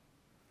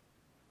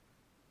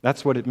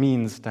 That's what it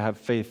means to have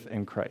faith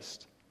in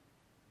Christ.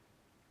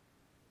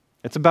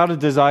 It's about a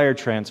desire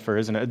transfer,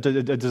 isn't it?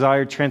 A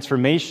desire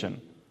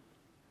transformation.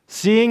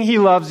 Seeing He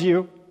loves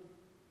you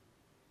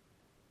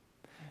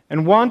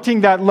and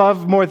wanting that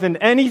love more than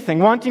anything,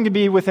 wanting to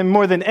be with Him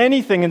more than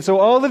anything. And so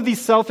all of these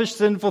selfish,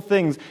 sinful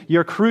things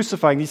you're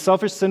crucifying, these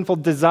selfish, sinful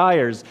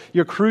desires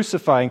you're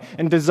crucifying,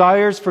 and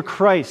desires for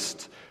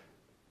Christ,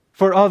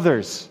 for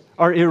others,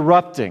 are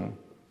erupting.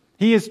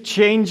 He is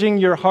changing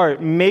your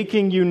heart,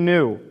 making you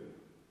new.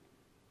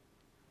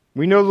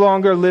 We no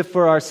longer live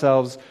for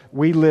ourselves,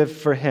 we live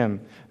for Him.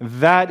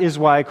 That is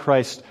why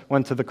Christ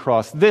went to the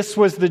cross. This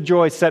was the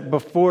joy set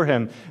before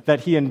Him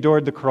that He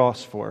endured the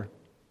cross for.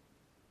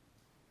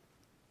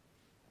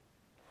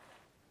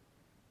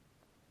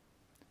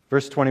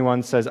 Verse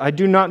 21 says, I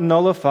do not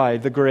nullify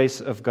the grace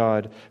of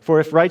God, for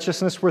if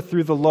righteousness were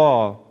through the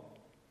law,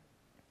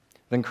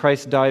 then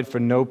Christ died for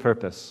no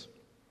purpose.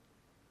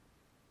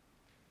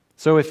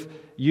 So if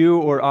you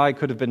or I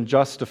could have been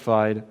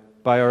justified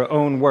by our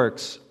own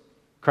works,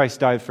 Christ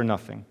died for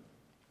nothing.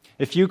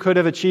 If you could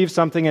have achieved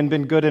something and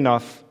been good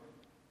enough,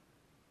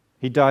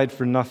 He died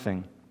for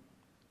nothing.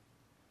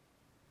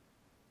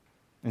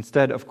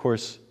 Instead, of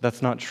course,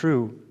 that's not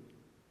true.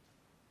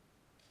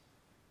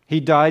 He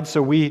died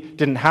so we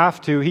didn't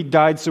have to. He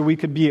died so we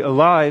could be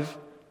alive.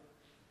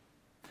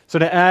 So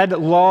to add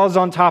laws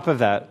on top of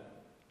that,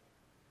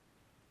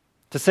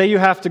 to say you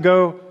have to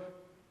go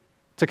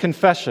to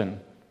confession,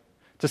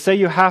 to say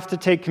you have to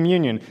take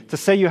communion, to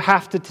say you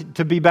have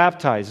to be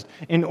baptized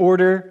in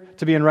order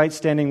to be in right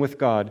standing with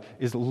God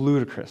is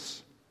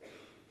ludicrous,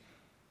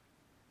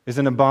 is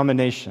an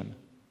abomination.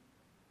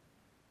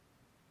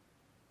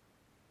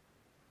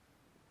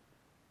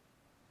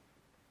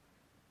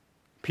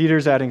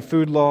 Peter's adding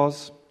food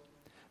laws,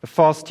 the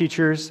false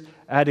teachers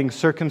adding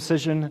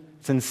circumcision.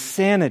 It's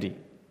insanity.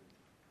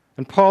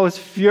 And Paul is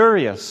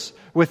furious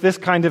with this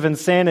kind of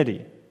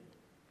insanity.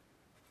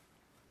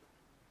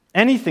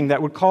 Anything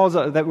that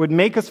would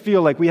make us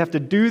feel like we have to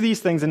do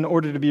these things in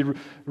order to be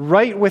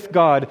right with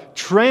God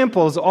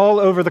tramples all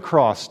over the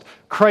cross.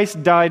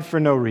 Christ died for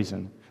no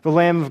reason. The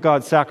Lamb of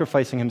God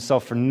sacrificing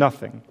himself for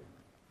nothing.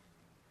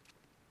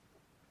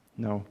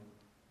 No,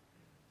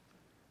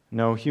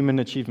 human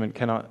achievement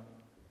cannot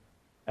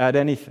add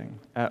anything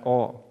at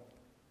all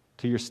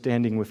to your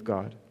standing with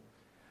God.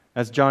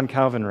 As John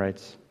Calvin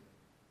writes,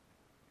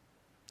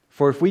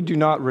 "For if we do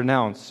not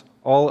renounce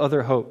all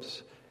other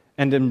hopes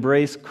and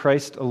embrace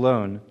Christ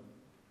alone,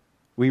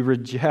 we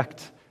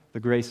reject the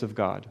grace of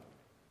God."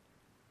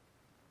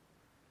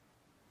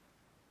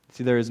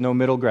 See, there is no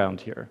middle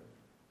ground here.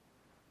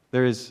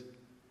 This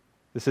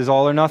is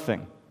all or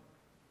nothing.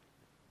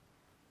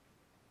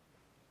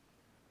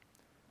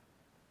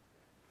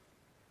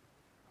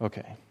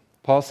 Okay.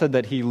 Paul said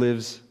that he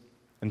lives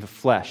in the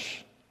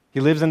flesh. He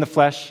lives in the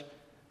flesh.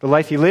 The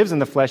life he lives in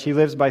the flesh, he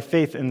lives by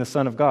faith in the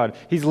Son of God.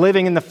 He's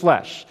living in the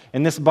flesh,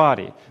 in this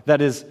body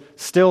that is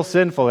still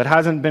sinful. It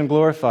hasn't been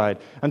glorified.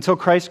 Until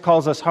Christ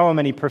calls us home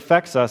and he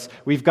perfects us,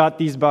 we've got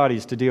these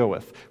bodies to deal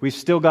with. We've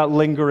still got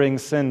lingering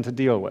sin to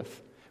deal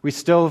with. We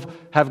still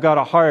have got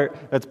a heart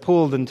that's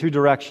pulled in two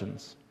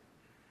directions.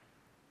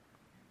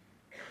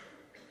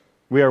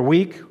 We are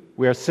weak,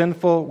 we are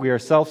sinful, we are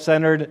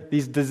self-centered.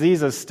 These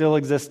diseases still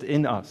exist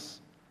in us.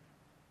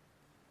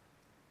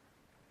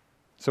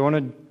 So I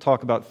want to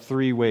talk about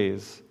 3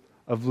 ways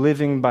of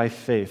living by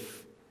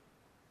faith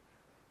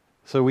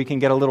so we can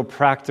get a little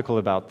practical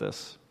about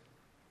this.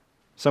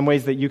 Some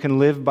ways that you can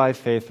live by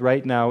faith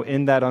right now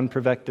in that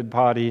unperfected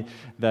body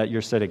that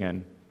you're sitting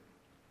in,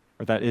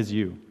 or that is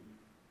you.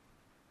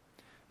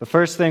 The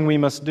first thing we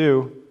must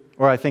do,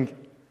 or I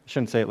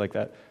shouldn't say it like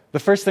that. The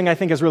first thing I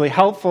think is really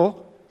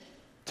helpful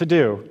to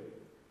do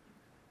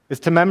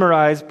is to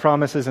memorize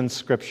promises in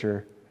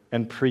Scripture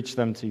and preach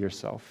them to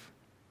yourself.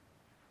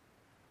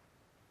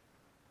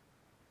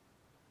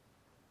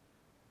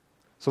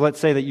 So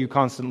let's say that you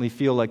constantly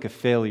feel like a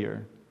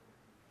failure.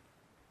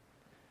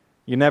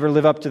 You never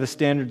live up to the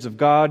standards of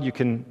God.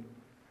 You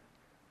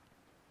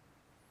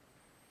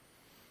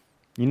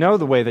know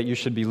the way that you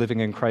should be living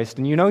in Christ,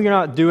 and you know you're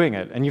not doing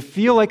it, and you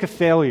feel like a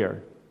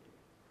failure.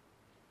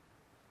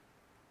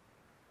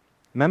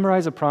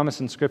 Memorize a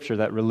promise in Scripture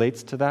that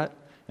relates to that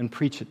and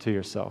preach it to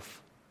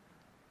yourself.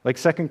 Like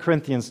 2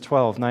 Corinthians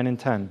 12, 9 and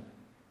 10.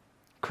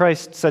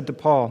 Christ said to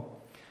Paul,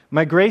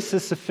 "My grace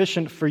is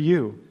sufficient for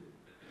you,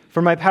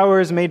 for my power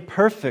is made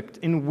perfect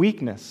in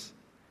weakness.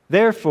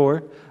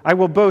 Therefore, I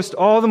will boast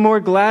all the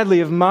more gladly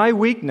of my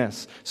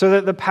weakness, so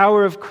that the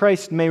power of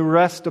Christ may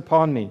rest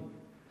upon me.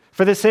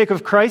 For the sake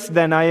of Christ,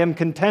 then, I am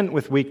content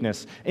with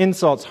weakness,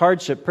 insults,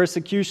 hardship,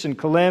 persecution,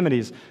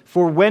 calamities.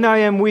 For when I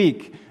am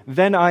weak,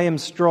 then I am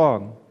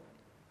strong."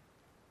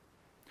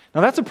 Now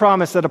that's a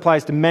promise that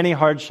applies to many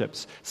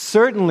hardships,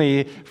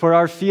 certainly for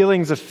our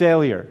feelings of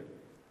failure.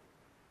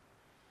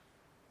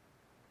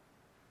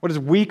 What is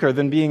weaker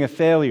than being a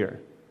failure?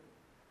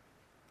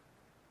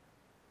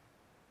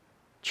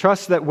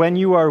 Trust that when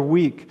you are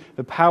weak,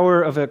 the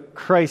power of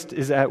Christ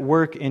is at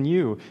work in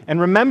you.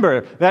 And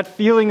remember, that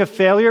feeling of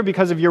failure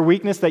because of your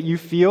weakness that you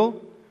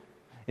feel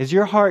is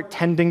your heart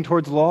tending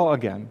towards law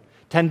again,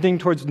 tending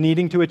towards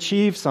needing to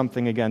achieve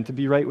something again to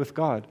be right with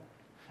God.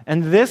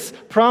 And this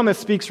promise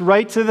speaks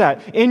right to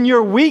that. In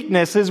your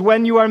weakness is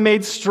when you are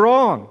made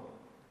strong.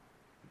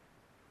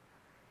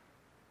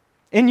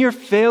 In your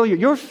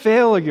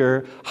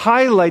failure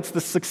highlights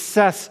the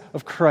success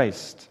of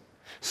Christ.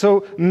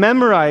 So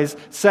memorize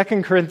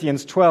 2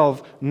 Corinthians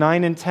 12,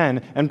 9 and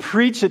 10, and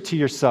preach it to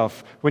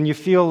yourself when you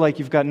feel like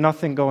you've got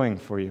nothing going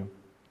for you.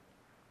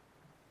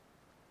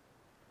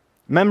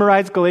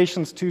 Memorize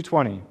Galatians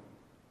 2:20.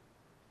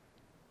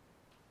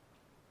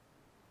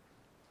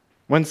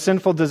 When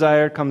sinful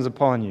desire comes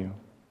upon you,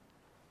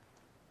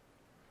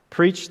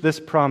 preach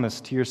this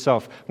promise to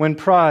yourself. When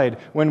pride,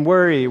 when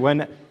worry,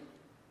 when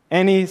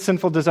any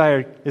sinful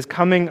desire is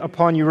coming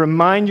upon you,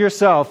 remind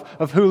yourself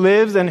of who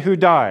lives and who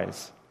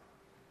dies.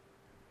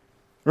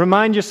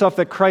 Remind yourself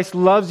that Christ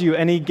loves you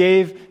and he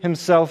gave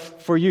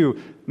himself for you.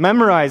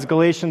 Memorize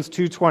Galatians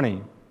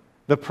 2:20.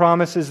 The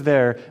promise is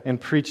there, and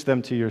preach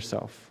them to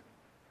yourself.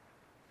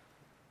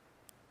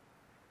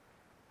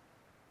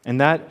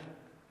 And that,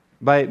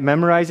 by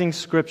memorizing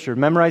Scripture,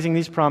 memorizing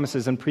these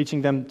promises and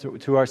preaching them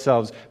to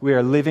ourselves, we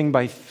are living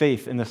by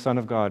faith in the Son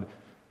of God,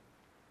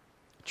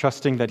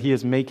 trusting that he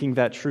is making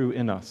that true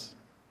in us.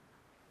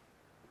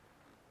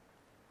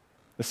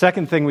 The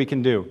second thing we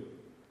can do,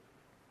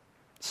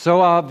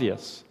 so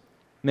obvious,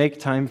 make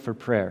time for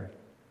prayer.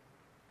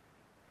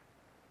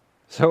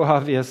 So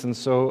obvious and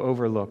so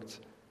overlooked.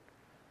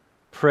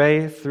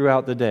 Pray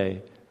throughout the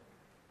day.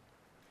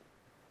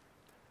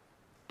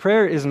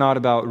 Prayer is not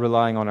about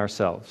relying on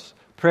ourselves.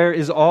 Prayer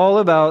is all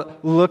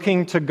about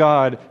looking to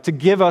God to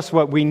give us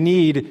what we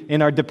need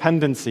in our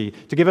dependency,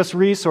 to give us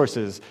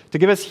resources, to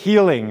give us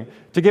healing,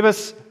 to give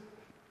us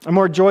a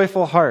more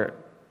joyful heart.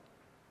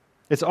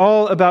 It's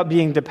all about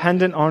being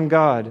dependent on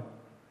God.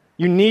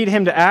 You need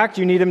him to act.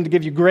 You need him to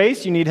give you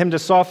grace. You need him to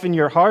soften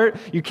your heart.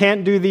 You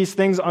can't do these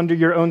things under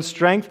your own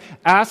strength.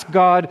 Ask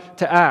God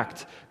to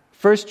act.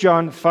 1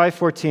 John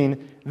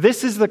 5:14,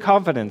 this is the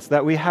confidence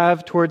that we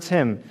have towards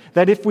him,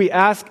 that if we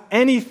ask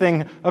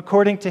anything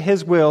according to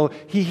his will,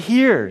 he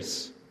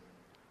hears.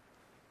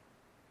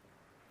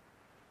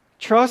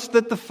 Trust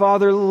that the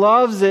Father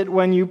loves it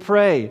when you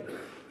pray,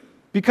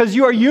 because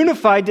you are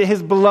unified to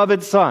his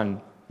beloved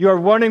Son. You are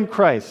one in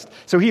Christ.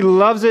 So he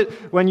loves it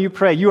when you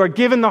pray. You are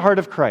given the heart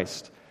of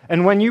Christ.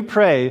 And when you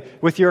pray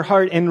with your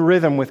heart in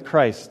rhythm with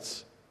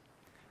Christ's,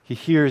 he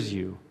hears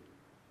you.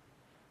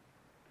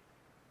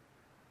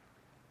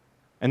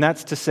 And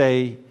that's to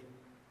say,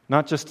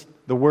 not just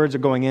the words are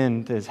going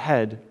into his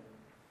head,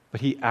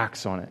 but he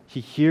acts on it. He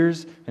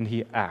hears and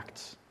he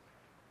acts.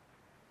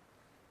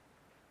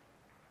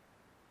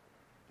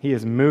 He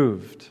is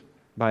moved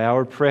by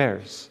our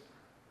prayers.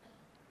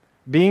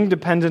 Being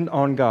dependent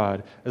on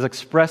God, as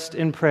expressed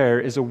in prayer,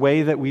 is a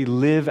way that we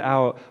live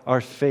out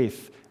our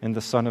faith in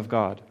the Son of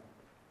God.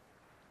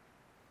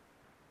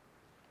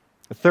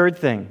 The third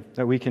thing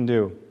that we can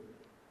do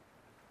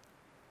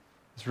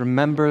is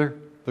remember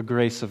the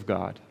grace of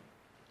God.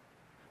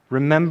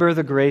 Remember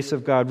the grace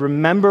of God.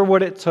 Remember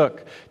what it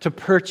took to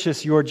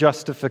purchase your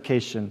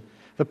justification.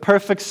 The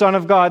perfect Son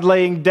of God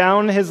laying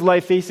down his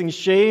life, facing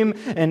shame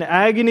and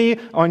agony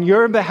on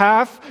your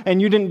behalf,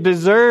 and you didn't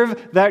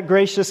deserve that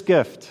gracious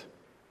gift.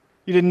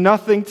 You did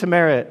nothing to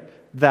merit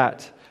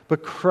that.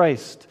 But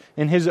Christ,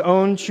 in his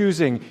own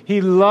choosing, he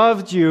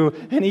loved you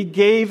and he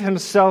gave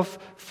himself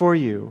for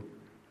you.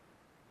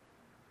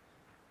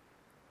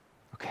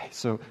 Okay,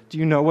 so do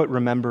you know what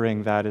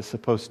remembering that is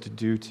supposed to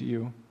do to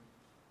you?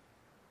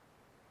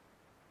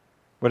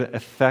 What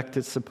effect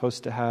it's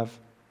supposed to have?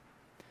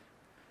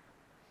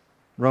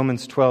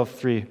 Romans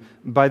 12:3.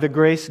 By the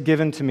grace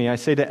given to me, I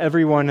say to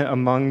everyone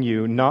among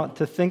you not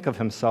to think of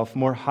himself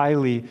more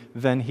highly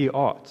than he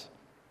ought,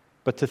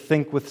 but to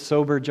think with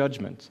sober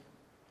judgment.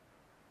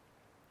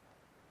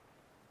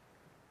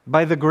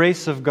 By the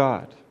grace of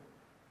God.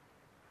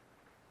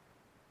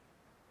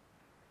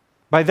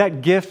 By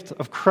that gift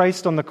of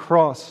Christ on the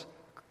cross,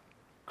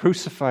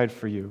 crucified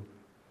for you.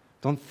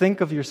 Don't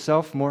think of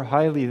yourself more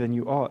highly than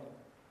you ought.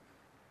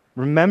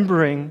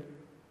 Remembering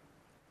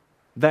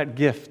that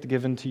gift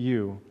given to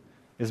you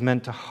is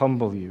meant to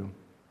humble you.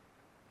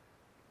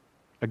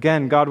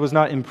 Again, God was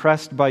not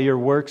impressed by your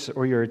works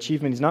or your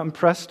achievement. He's not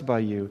impressed by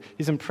you.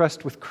 He's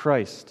impressed with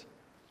Christ.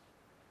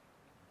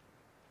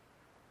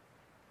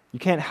 You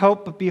can't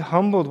help but be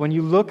humbled when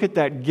you look at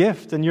that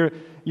gift and you're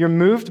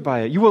moved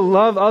by it. You will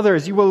love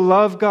others. You will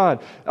love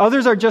God.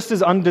 Others are just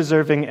as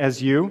undeserving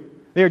as you.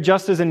 They are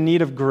just as in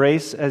need of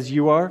grace as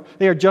you are.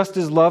 They are just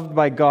as loved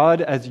by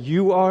God as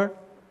you are.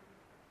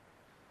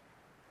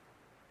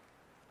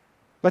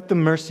 Let the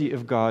mercy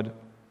of God,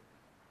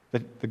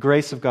 the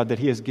grace of God that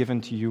he has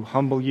given to you,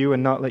 humble you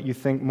and not let you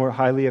think more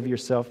highly of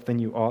yourself than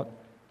you ought.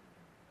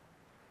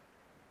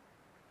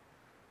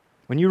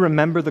 When you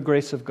remember the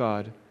grace of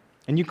God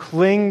and you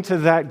cling to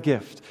that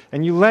gift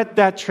and you let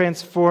that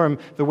transform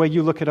the way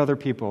you look at other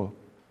people,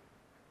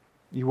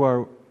 you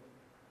are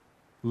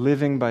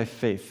living by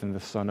faith in the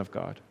Son of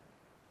God.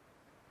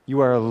 You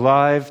are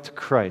alive to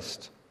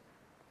Christ.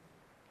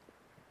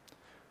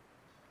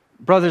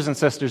 Brothers and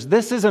sisters,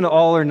 this is an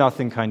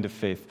all-or-nothing kind of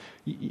faith.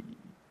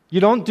 You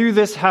don't do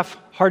this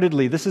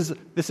half-heartedly. This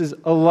is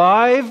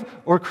alive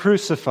or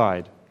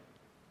crucified.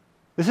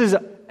 This is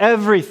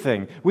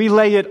everything. We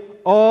lay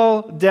it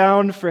all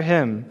down for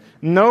him.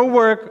 No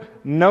work,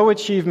 no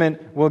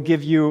achievement will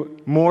give you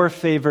more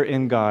favor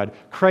in God.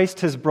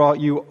 Christ has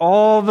brought you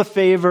all the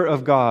favor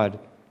of God.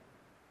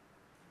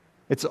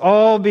 It's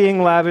all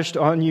being lavished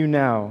on you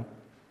now.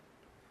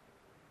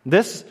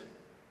 This,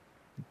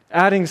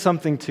 adding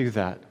something to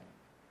that,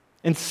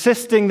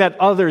 insisting that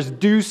others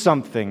do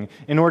something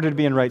in order to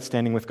be in right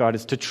standing with God,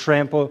 is to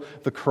trample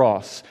the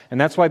cross.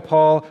 And that's why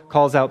Paul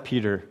calls out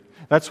Peter.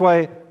 That's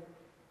why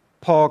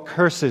Paul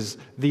curses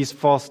these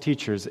false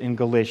teachers in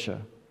Galatia,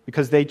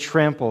 because they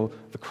trample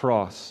the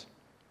cross.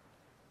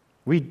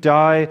 We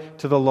die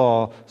to the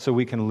law so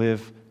we can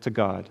live to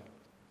God.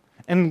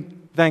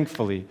 And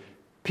thankfully,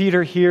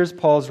 Peter hears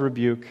Paul's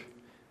rebuke,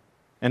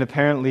 and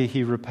apparently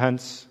he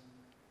repents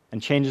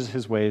and changes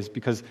his ways,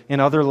 because in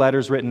other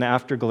letters written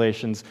after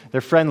Galatians,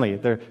 they're friendly,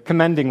 they're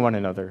commending one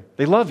another,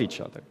 they love each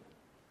other.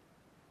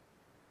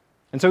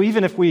 And so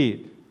even if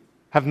we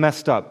have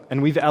messed up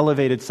and we've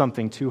elevated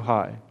something too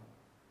high,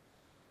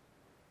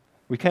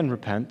 we can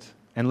repent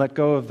and let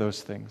go of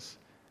those things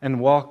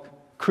and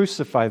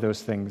crucify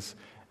those things,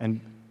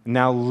 and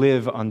now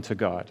live unto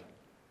God.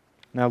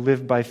 Now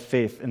live by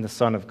faith in the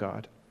Son of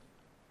God.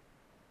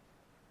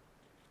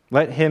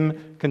 Let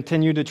him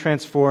continue to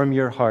transform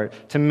your heart,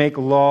 to make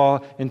law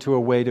into a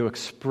way to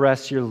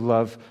express your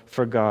love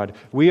for God.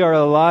 We are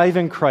alive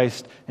in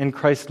Christ, and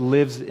Christ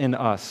lives in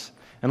us.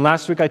 And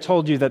last week I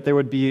told you that there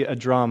would be a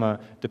drama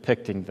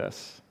depicting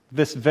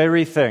this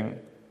very thing.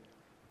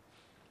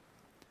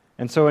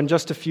 And so in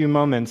just a few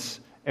moments,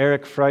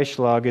 Eric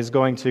Freischlag is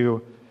going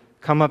to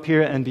come up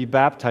here and be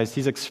baptized.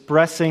 He's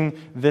expressing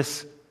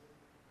this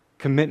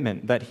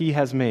commitment that he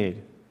has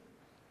made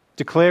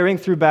declaring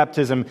through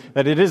baptism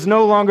that it is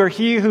no longer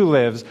he who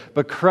lives,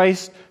 but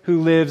Christ who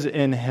lives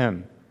in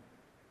him.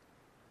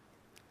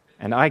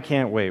 And I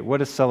can't wait.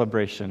 What a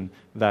celebration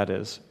that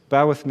is.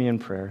 Bow with me in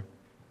prayer.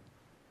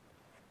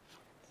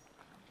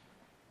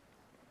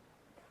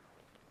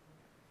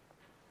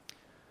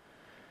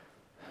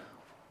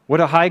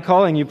 What a high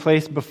calling you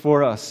place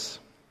before us.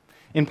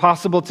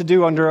 Impossible to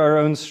do under our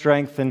own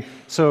strength. And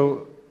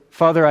so,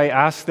 Father, I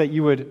ask that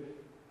you would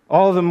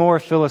all the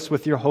more fill us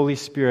with your Holy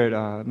Spirit.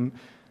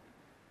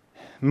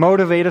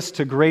 Motivate us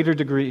to greater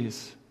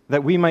degrees,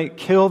 that we might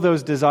kill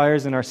those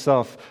desires in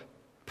ourselves,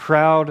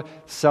 proud,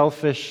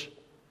 selfish,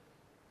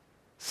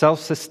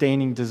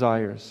 self-sustaining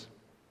desires,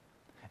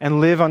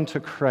 and live unto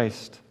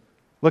Christ,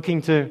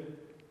 looking to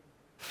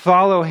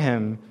follow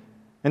him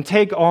and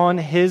take on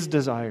his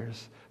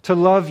desires, to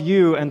love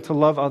you and to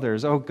love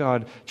others. Oh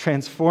God,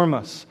 transform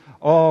us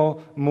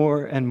all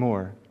more and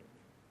more.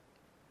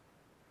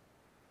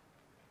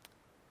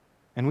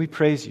 And we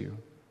praise you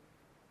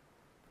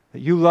that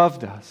you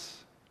loved us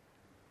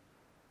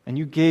and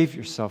you gave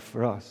yourself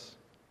for us.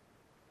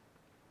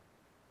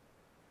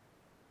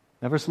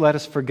 Never let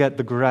us forget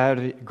the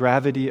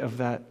gravity of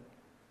that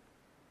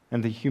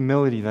and the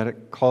humility that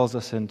it calls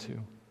us into.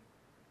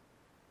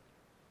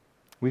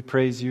 We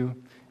praise you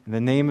in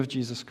the name of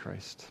Jesus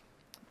Christ.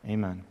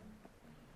 Amen.